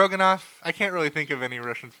 stroganoff. I can't really think of any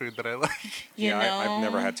Russian food that I like. I've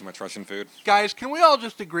never had too much Russian food. Guys, can we all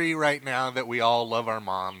just agree right now that we all love our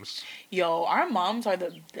moms? Yo, our moms are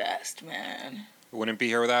the best, man. Wouldn't be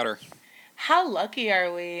here without her. How lucky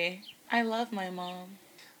are we? I love my mom.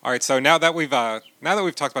 All right, so now that we've talked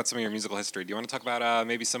about some of your musical history, do you want to talk about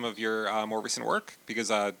maybe some of your more recent work?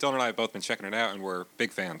 Because Dylan and I have both been checking it out, and we're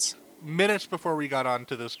big fans. Minutes before we got on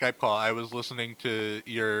to the Skype call, I was listening to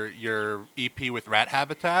your EP with Rat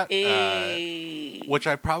Habitat, which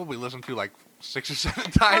I probably listened to like 6 or 7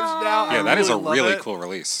 times now. Yeah, that is a really cool cool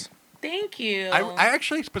release. Thank you. I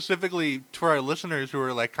actually specifically, to our listeners who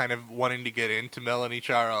are like kind of wanting to get into Melanie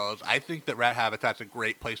Charles, I think that Rat Habitat's a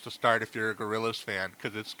great place to start if you're a Gorillaz fan,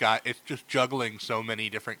 because it's just juggling so many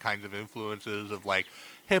different kinds of influences of like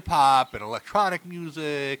hip hop and electronic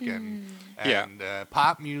music and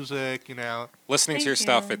pop music, Listening Thank to your you.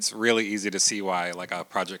 stuff, it's really easy to see why like a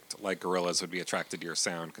project like Gorillaz would be attracted to your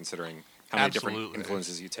sound, considering how many different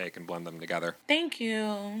influences you take and blend them together. Thank you.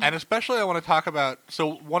 And especially I want to talk about,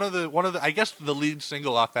 so one of the I guess the lead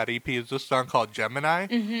single off that EP is this song called Gemini.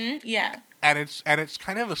 Mm-hmm. Yeah. And it's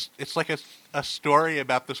kind of it's like a story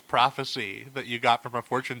about this prophecy that you got from a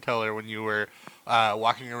fortune teller when you were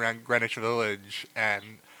walking around Greenwich Village, and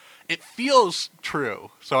it feels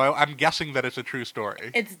true. So I'm guessing that it's a true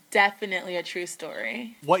story. It's definitely a true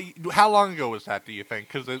story. How long ago was that, do you think?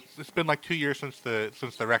 Because it's been like 2 years since the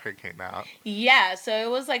record came out. Yeah, so it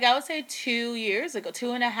was like, I would say 2 years ago,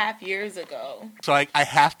 2.5 years ago. So I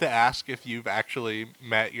have to ask if you've actually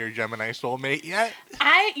met your Gemini soulmate yet?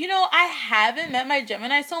 I haven't met my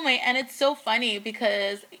Gemini soulmate, and it's so funny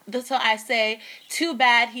because so I say, too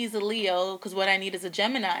bad he's a Leo, because what I need is a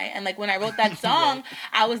Gemini. And like when I wrote that song,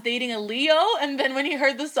 I was dating a Leo, and then when he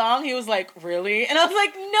heard the song, he was like, really? And I was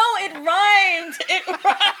like, no, it rhymed. It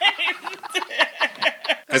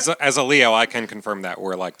rhymed. As a Leo, I can confirm that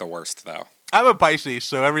we're like the worst, though. I'm a Pisces,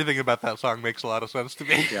 so everything about that song makes a lot of sense to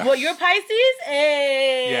me. Yeah. Well, you're Pisces?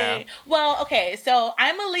 Hey. Yeah. Well, okay, so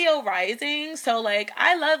I'm a Leo rising, so like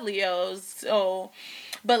I love Leos, so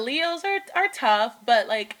but Leos are tough, but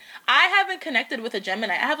like I haven't connected with a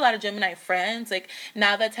Gemini. I have a lot of Gemini friends. Like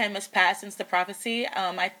now that time has passed since the prophecy,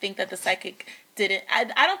 I think that the psychic didn't. I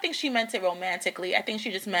don't think she meant it romantically. I think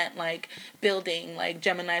she just meant like building. Like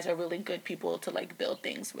Geminis are really good people to like build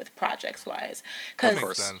things with projects wise. Because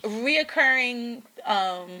reoccurring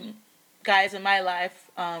guys in my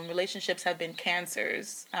life, relationships have been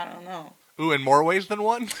Cancers. I don't know. Ooh, in more ways than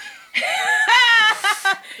one?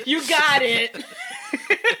 You got it.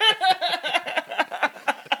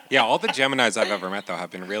 Yeah, all the Geminis I've ever met, though, have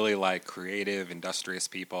been really, like, creative, industrious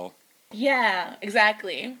people. Yeah,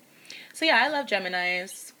 exactly. So, yeah, I love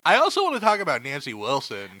Geminis. I also want to talk about Nancy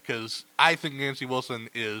Wilson, because I think Nancy Wilson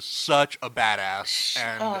is such a badass.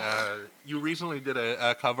 And you recently did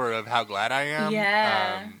a cover of How Glad I Am.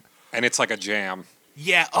 Yeah. And it's like a jam.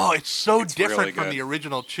 Yeah, it's so different really from good. the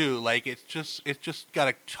original too. Like it's just got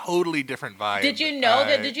a totally different vibe. Did you know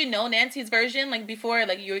that? Did you know Nancy's version like before?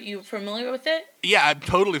 Like you familiar with it? Yeah, I'm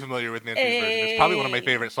totally familiar with Nancy's version. It's probably one of my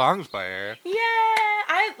favorite songs by her. Yeah,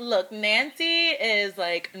 I Nancy is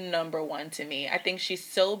like number one to me. I think she's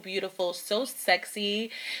so beautiful, so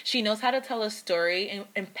sexy. She knows how to tell a story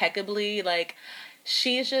impeccably. Like,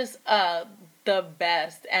 she's just the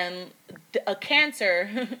best. And a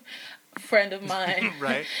Cancer friend of mine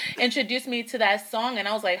Right. introduced me to that song, and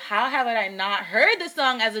I was like, how have I not heard this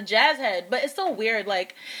song as a jazz head? But it's so weird.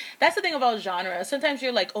 Like, that's the thing about genre. Sometimes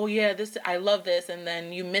you're like, oh yeah, this, I love this, and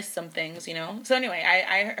then you miss some things, you know? So anyway,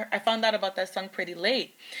 I found out about that song pretty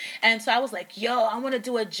late, and so I was like, yo, I want to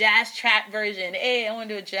do a jazz trap version. Hey, I want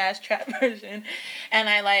to do a jazz trap version. And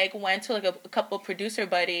I like went to like a couple producer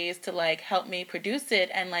buddies to like help me produce it,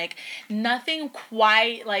 and like nothing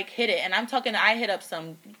quite like hit it. And I'm talking, I hit up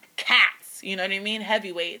some cats, you know what I mean?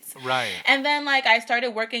 Heavyweights. Right. And then like I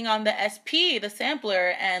started working on the SP, the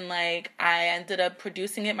sampler, and like I ended up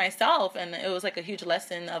producing it myself, and it was like a huge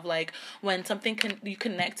lesson of like when something you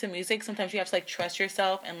connect to music, sometimes you have to like trust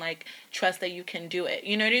yourself and like trust that you can do it.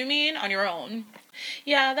 You know what I mean? On your own.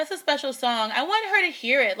 Yeah, that's a special song. I want her to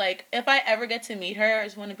hear it. Like, if I ever get to meet her, I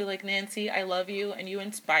just want to be like, Nancy, I love you, and you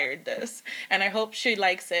inspired this, and I hope she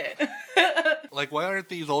likes it. Like, why aren't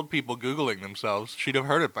these old people Googling themselves? She'd have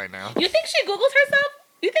heard it by now. You think she Googles herself?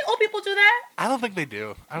 You think old people do that? I don't think they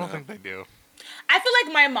do. I don't think they do. I feel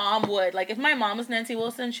like my mom would. Like, if my mom was Nancy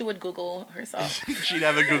Wilson, she would Google herself. She'd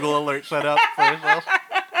have a Google alert set up for herself.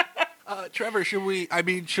 Trevor,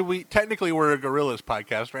 technically we're a Gorillaz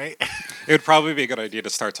podcast, right? It would probably be a good idea to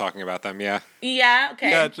start talking about them. Yeah. Yeah, okay.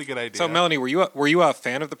 Yeah, it's a good idea. So, Melanie, were you a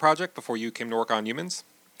fan of the project before you came to work on Humans?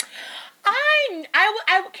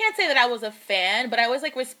 I can't say that I was a fan, but I always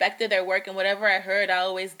like respected their work, and whatever I heard, I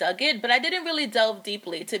always dug it. But I didn't really delve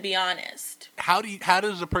deeply, to be honest. How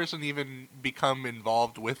does a person even become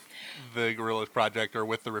involved with the Gorillaz project or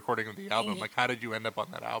with the recording of the album? Like, how did you end up on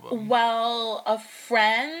that album? Well, a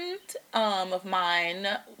friend of mine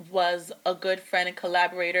was a good friend and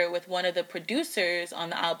collaborator with one of the producers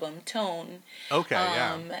on the album, Tone. Okay,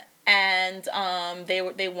 yeah. And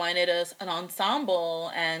they wanted us an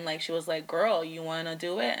ensemble, and like she was like, girl, you want to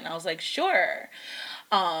do it? And I was like, sure.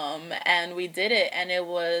 And we did it, and it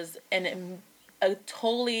was a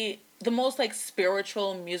totally the most like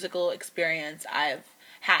spiritual musical experience I've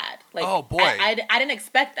had. Like, oh boy, I didn't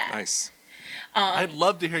expect that. Nice. I'd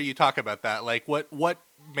love to hear you talk about that. Like, what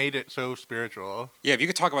made it so spiritual? Yeah, if you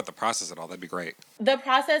could talk about the process at all, that'd be great. The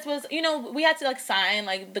process was, we had to like sign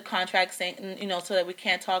like the contract saying, so that we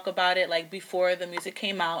can't talk about it like before the music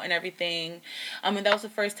came out and everything. And that was the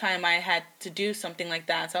first time I had to do something like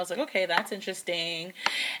that. So I was like, okay, that's interesting.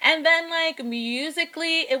 And then like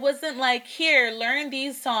musically, it wasn't like, here, learn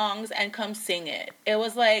these songs and come sing it. It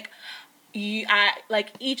was like,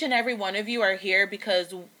 each and every one of you are here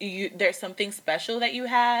because there's something special that you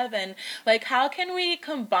have, and like, how can we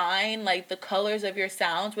combine like the colors of your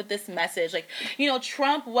sounds with this message? Like,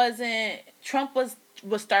 Trump was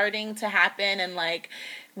starting to happen, and like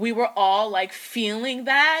we were all like feeling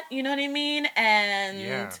that, you know what I mean?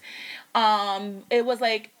 And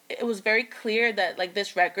it was very clear that like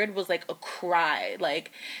this record was like a cry,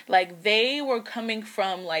 like they were coming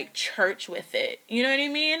from like church with it, you know what I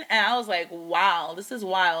mean? And I was like, wow, this is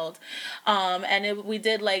wild. And we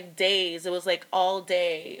did like days. It was like all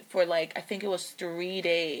day for like, I think it was 3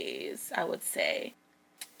 days, I would say.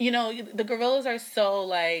 The Gorillaz are so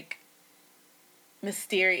like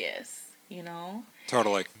mysterious,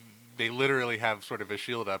 Totally. They literally have sort of a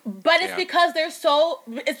shield up. But it's because they're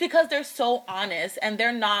so honest, and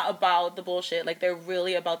they're not about the bullshit. Like, they're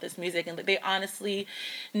really about this music, and they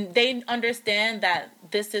understand that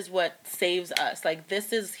this is what saves us. Like,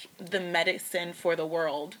 this is the medicine for the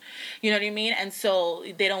world. You know what I mean? And so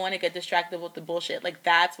they don't want to get distracted with the bullshit. Like,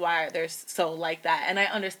 that's why they're so like that. And I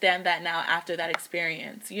understand that now after that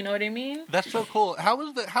experience. You know what I mean? That's so cool. How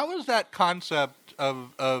is that concept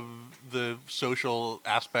of the social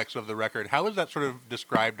aspects of the record, how is that sort of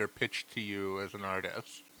described or pitched to you as an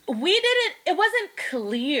artist? It wasn't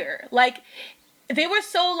clear. Like, they were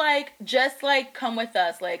so like, just like, come with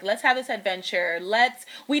us. Like, let's have this adventure.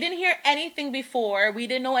 We didn't hear anything before. We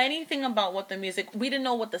didn't know anything about we didn't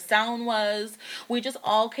know what the sound was. We just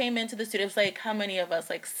all came into the studio. It was like, how many of us?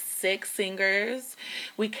 Like 6 singers.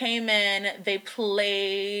 We came in, they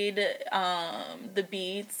played the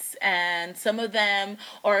beats, and some of them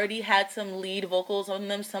already had some lead vocals on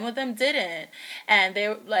them. Some of them didn't. And they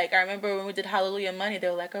were like, I remember when we did Hallelujah Money, they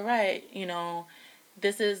were like, all right,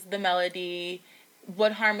 this is the melody.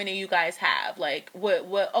 what harmony you guys have. Like,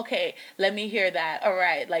 what, okay, let me hear that. All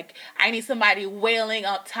right. Like, I need somebody wailing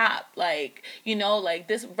up top. Like, you know, like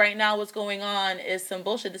this right now, what's going on is some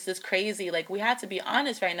bullshit. This is crazy. Like, we have to be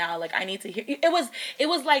honest right now. Like, I need to hear, it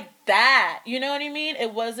was like that. You know what I mean?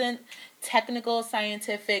 It wasn't technical,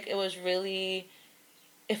 scientific. It was really,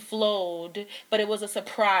 it flowed, but it was a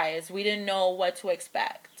surprise. We didn't know what to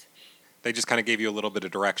expect. They just kind of gave you a little bit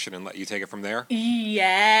of direction and let you take it from there?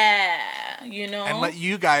 Yeah, you know? And let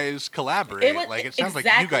you guys collaborate. It sounds like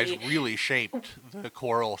you guys really shaped the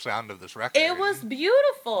choral sound of this record. It was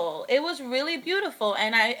beautiful. It was really beautiful.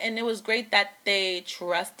 And it was great that they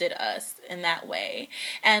trusted us in that way.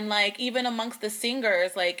 And like, even amongst the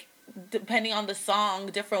singers, like, depending on the song,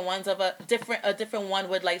 different one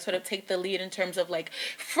would like sort of take the lead in terms of like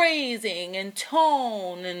phrasing and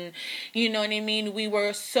tone, and you know what I mean. We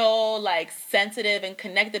were so like sensitive and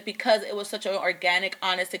connected because it was such an organic,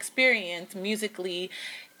 honest experience musically.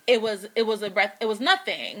 It was a breath. It was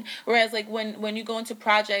nothing. Whereas like when you go into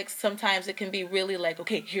projects, sometimes it can be really like,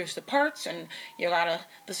 okay, here's the parts, and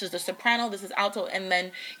this is the soprano, this is alto, and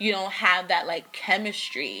then you don't have that like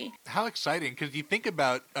chemistry. How exciting! Because you think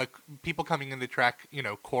about people coming in to track, you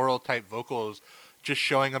know, choral type vocals, just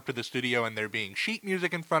showing up to the studio and there being sheet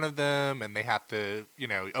music in front of them, and they have to, you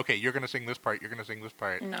know, okay, you're gonna sing this part, you're gonna sing this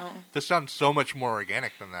part. No, this sounds so much more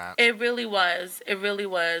organic than that. It really was. It really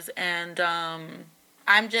was, and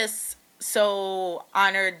I'm just so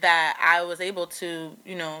honored that I was able to,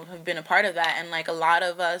 you know, have been a part of that. And like a lot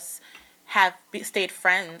of us have stayed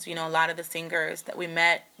friends, you know, a lot of the singers that we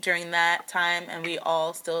met during that time, and we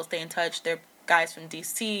all still stay in touch. They're guys from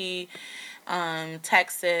DC,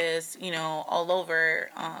 Texas, you know, all over.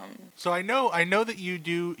 So I know that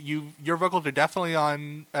your vocals are definitely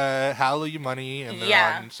on Hallelujah Money, and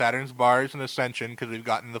they're on Saturn's Bars and Ascension, because we've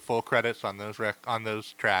gotten the full credits on those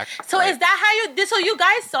tracks. So right? Is that how you did? So you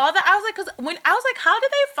guys saw that? I was like, how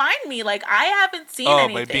did they find me? Like, I haven't seen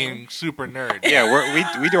anything. By being super nerd.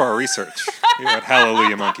 Yeah, we do our research here at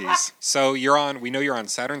Hallelujah Monkeys. So we know you're on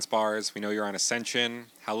Saturn's Bars, we know you're on Ascension,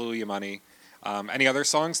 Hallelujah Money. Any other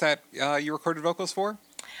songs that you recorded vocals for?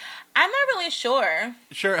 I'm not really sure.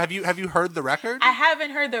 Sure. Have you heard the record? I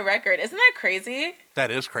haven't heard the record. Isn't that crazy?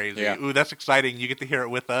 That is crazy. Yeah. Ooh, that's exciting. You get to hear it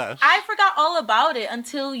with us. I forgot all about it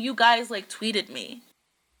until you guys like tweeted me.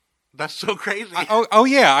 That's so crazy. Oh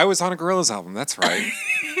yeah, I was on a Gorillaz album. That's right.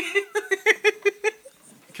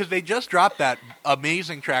 Because they just dropped that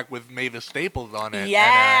amazing track with Mavis Staples on it.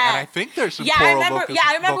 Yeah. And I think there's some choral vocals.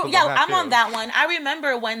 I remember. Yeah, on I'm on that one. I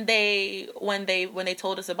remember when they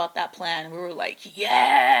told us about that plan, we were like,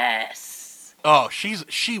 yes. Oh,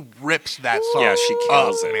 she rips that song. Yeah, she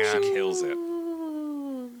kills it. Man. She kills it.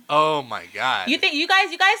 Oh my god. You guys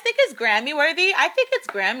think it's Grammy worthy? I think it's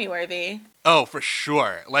Grammy worthy. Oh, for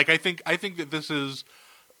sure. Like I think that this is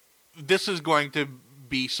going to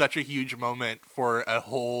be such a huge moment for a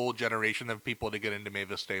whole generation of people to get into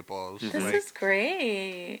Mavis Staples. This is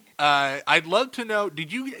great. I'd love to know,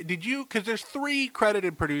 did you, because there's 3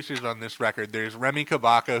 credited producers on this record. There's Remy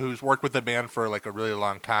Kabaka, who's worked with the band for like a really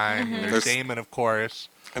long time. Mm-hmm. There's Damon, of course.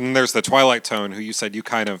 And then there's the Twilight Tone, who you said you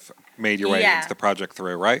kind of made your way into the project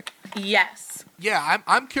through, right? Yes. Yeah,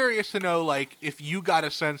 I'm curious to know, like, if you got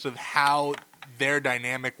a sense of how their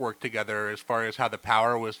dynamic worked together as far as how the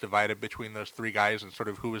power was divided between those 3 guys and sort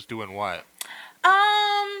of who was doing what.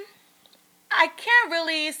 I can't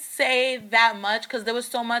really say that much because there was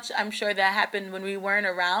so much, I'm sure, that happened when we weren't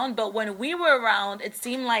around. But when we were around, it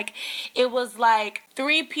seemed like it was like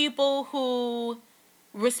 3 people who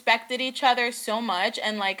respected each other so much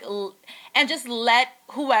and just let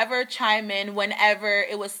whoever chime in whenever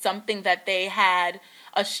it was something that they had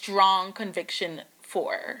a strong conviction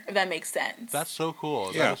for, if that makes sense. That's so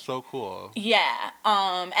cool. Yeah. That is so cool. Yeah.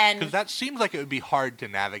 And because that seems like it would be hard to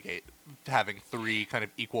navigate, having 3 kind of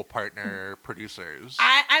equal partner producers.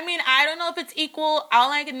 I mean, I don't know if it's equal. All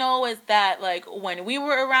I know is that, like, when we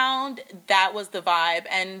were around, that was the vibe.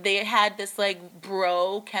 And they had this, like,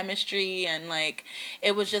 bro chemistry. And, like,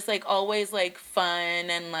 it was just, like, always, like, fun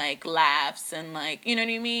and, like, laughs. And, like, you know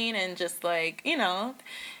what I mean? And just, like, you know,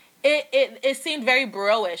 it seemed very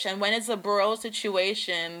bro-ish. And when it's a bro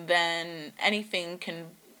situation, then anything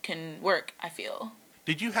can work, I feel.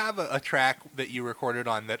 Did you have a track that you recorded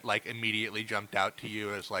on that, like, immediately jumped out to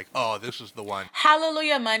you as, like, oh, this is the one?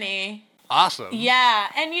 Hallelujah Money. awesome. Yeah,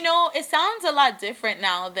 and it sounds a lot different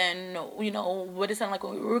now than what it sounded like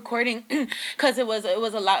when we were recording, because it was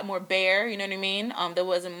a lot more bare. You know what I mean? There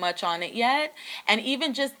wasn't much on it yet, and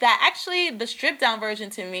even just that. Actually, the stripped down version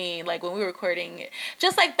to me, like when we were recording,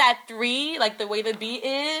 just like that 3, like the way the beat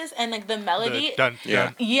is, and like the melody. The dun, Yeah.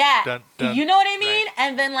 dun, Yeah, dun, dun. you know what I mean? Right.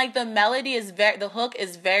 And then like the melody is the hook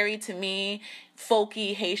is very, to me,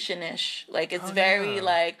 folky Haitianish. Like it's very yeah.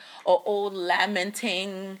 like a old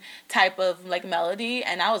lamenting type of like melody,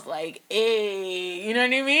 and I was like, "Hey," you know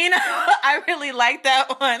what I mean? I really like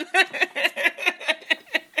that one.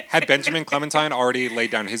 Had Benjamin Clementine already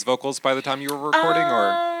laid down his vocals by the time you were recording,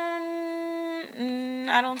 or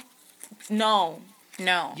I don't. No.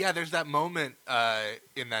 Yeah, there's that moment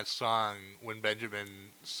in that song when Benjamin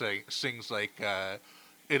sings like,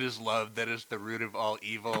 "It is love that is the root of all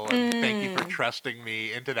evil," and "Thank you for trusting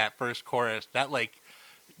me," into that first chorus. That like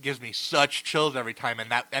gives me such chills every time,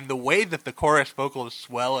 and the way that the chorus vocals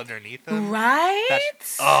swell underneath them. Right?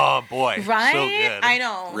 Oh boy, Right? so good. I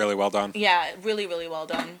know. really well done. Yeah, really, really well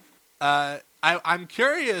done. I'm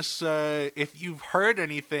curious if you've heard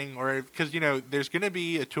anything, or because there's going to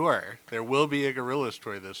be a tour. There will be a Gorillaz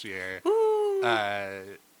tour this year. Ooh.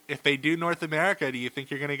 If they do North America, do you think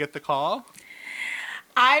you're going to get the call?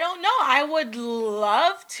 I don't know. I would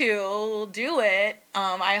love to do it.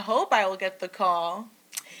 I hope I will get the call.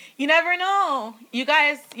 You never know. You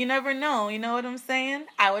guys, you never know. You know what I'm saying?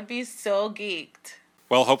 I would be so geeked.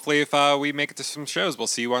 Well, hopefully, if we make it to some shows, we'll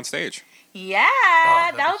see you on stage. Yeah,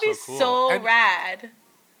 that'd that would be be so cool. so And- rad.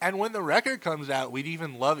 And when the record comes out, we'd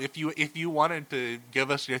even love if you wanted to give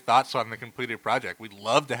us your thoughts on the completed project. We'd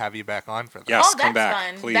love to have you back on for that. Yes, Oh, come that's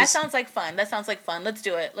back, fun. please. That sounds like fun. Let's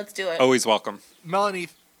do it. Always welcome. Melanie,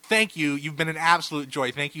 thank you. You've been an absolute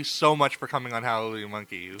joy. Thank you so much for coming on Hallelujah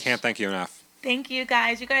Monkeys. Can't thank you enough. Thank you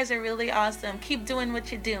guys. You guys are really awesome. Keep doing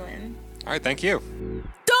what you're doing. All right, thank you.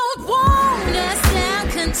 Don't wanna sound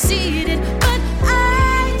conceited, but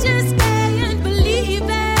I just can't believe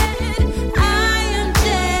it. I am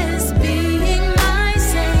just being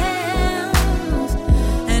myself.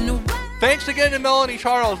 And Thanks again to Melanie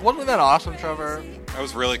Charles. Wasn't that awesome, Trevor? That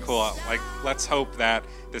was really cool. Like, let's hope that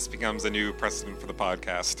this becomes a new precedent for the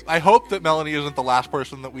podcast. I hope that Melanie isn't the last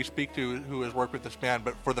person that we speak to who has worked with this band,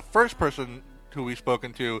 but for the first person who we've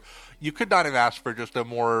spoken to, you could not have asked for just a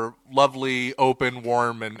more lovely, open,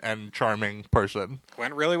 warm, and charming person.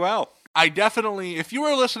 Went really well. I definitely, if you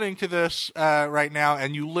are listening to this right now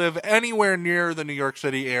and you live anywhere near the New York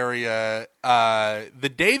City area, the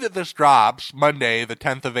day that this drops, Monday, the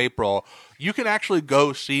 10th of April, you can actually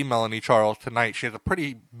go see Melanie Charles tonight. She has a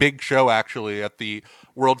pretty big show, actually, at the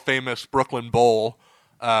world-famous Brooklyn Bowl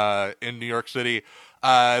in New York City.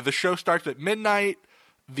 The show starts at midnight.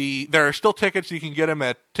 There are still tickets. You can get them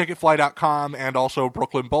at ticketfly.com and also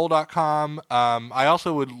brooklynbowl.com. I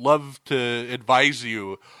also would love to advise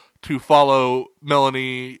you to follow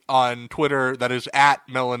Melanie on Twitter. That is at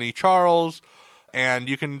Melanie Charles. And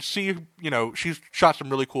you can see, she's shot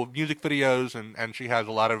some really cool music videos, and she has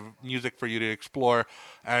a lot of music for you to explore.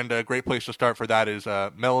 And a great place to start for that is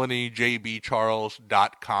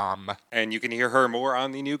MelanieJBCharles.com. And you can hear her more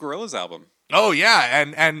on the new Gorillaz album. Oh, yeah,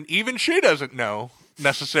 and even she doesn't know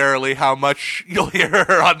necessarily how much you'll hear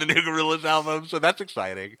her on the new Gorillaz album, so that's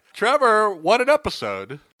exciting. Trevor, what an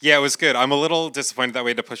episode. Yeah, it was good. I'm a little disappointed that we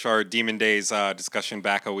had to push our Demon Days discussion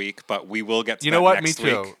back a week, but we will get to You that know what? next Me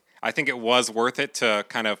too. week. I think it was worth it to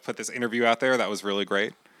kind of put this interview out there. That was really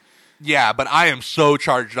great. Yeah, but I am so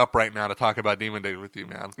charged up right now to talk about Demon Days with you,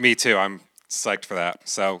 man. Me too. I'm psyched for that.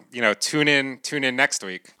 So, tune in next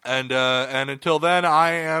week. And until then,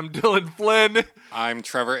 I am Dylan Flynn. I'm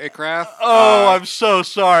Trevor Ickrath. Oh, I'm so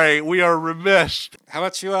sorry. We are remiss. How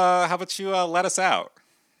about you let us out?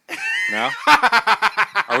 No?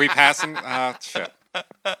 Are we passing? Shit.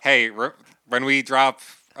 Hey, when we drop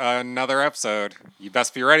another episode, you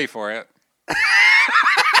best be ready for it.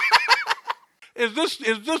 Is this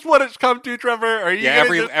what it's come to, Trevor? Are you? Yeah,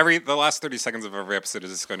 gonna the last 30 seconds of every episode is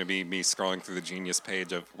just going to be me scrolling through the Genius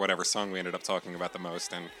page of whatever song we ended up talking about the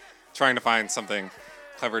most and trying to find something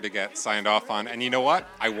clever to get signed off on. And you know what?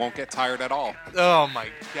 I won't get tired at all. Oh my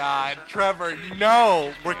God, Trevor!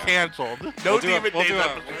 No, we're canceled. No Demon Days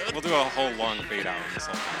episode. We'll do a whole long fade out on this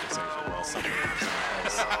whole conversation while somebody else.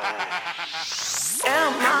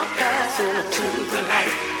 Am I passing through the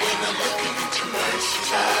night?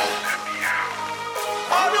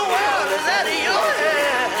 All the world is out of your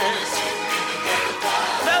hands.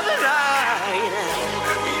 Another night.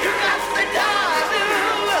 You got to die,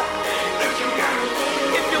 dude. If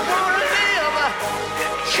you wanna live,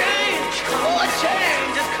 change,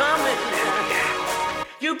 change is coming.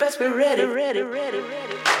 You best be ready, ready, ready,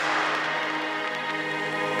 ready.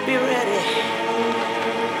 Be ready.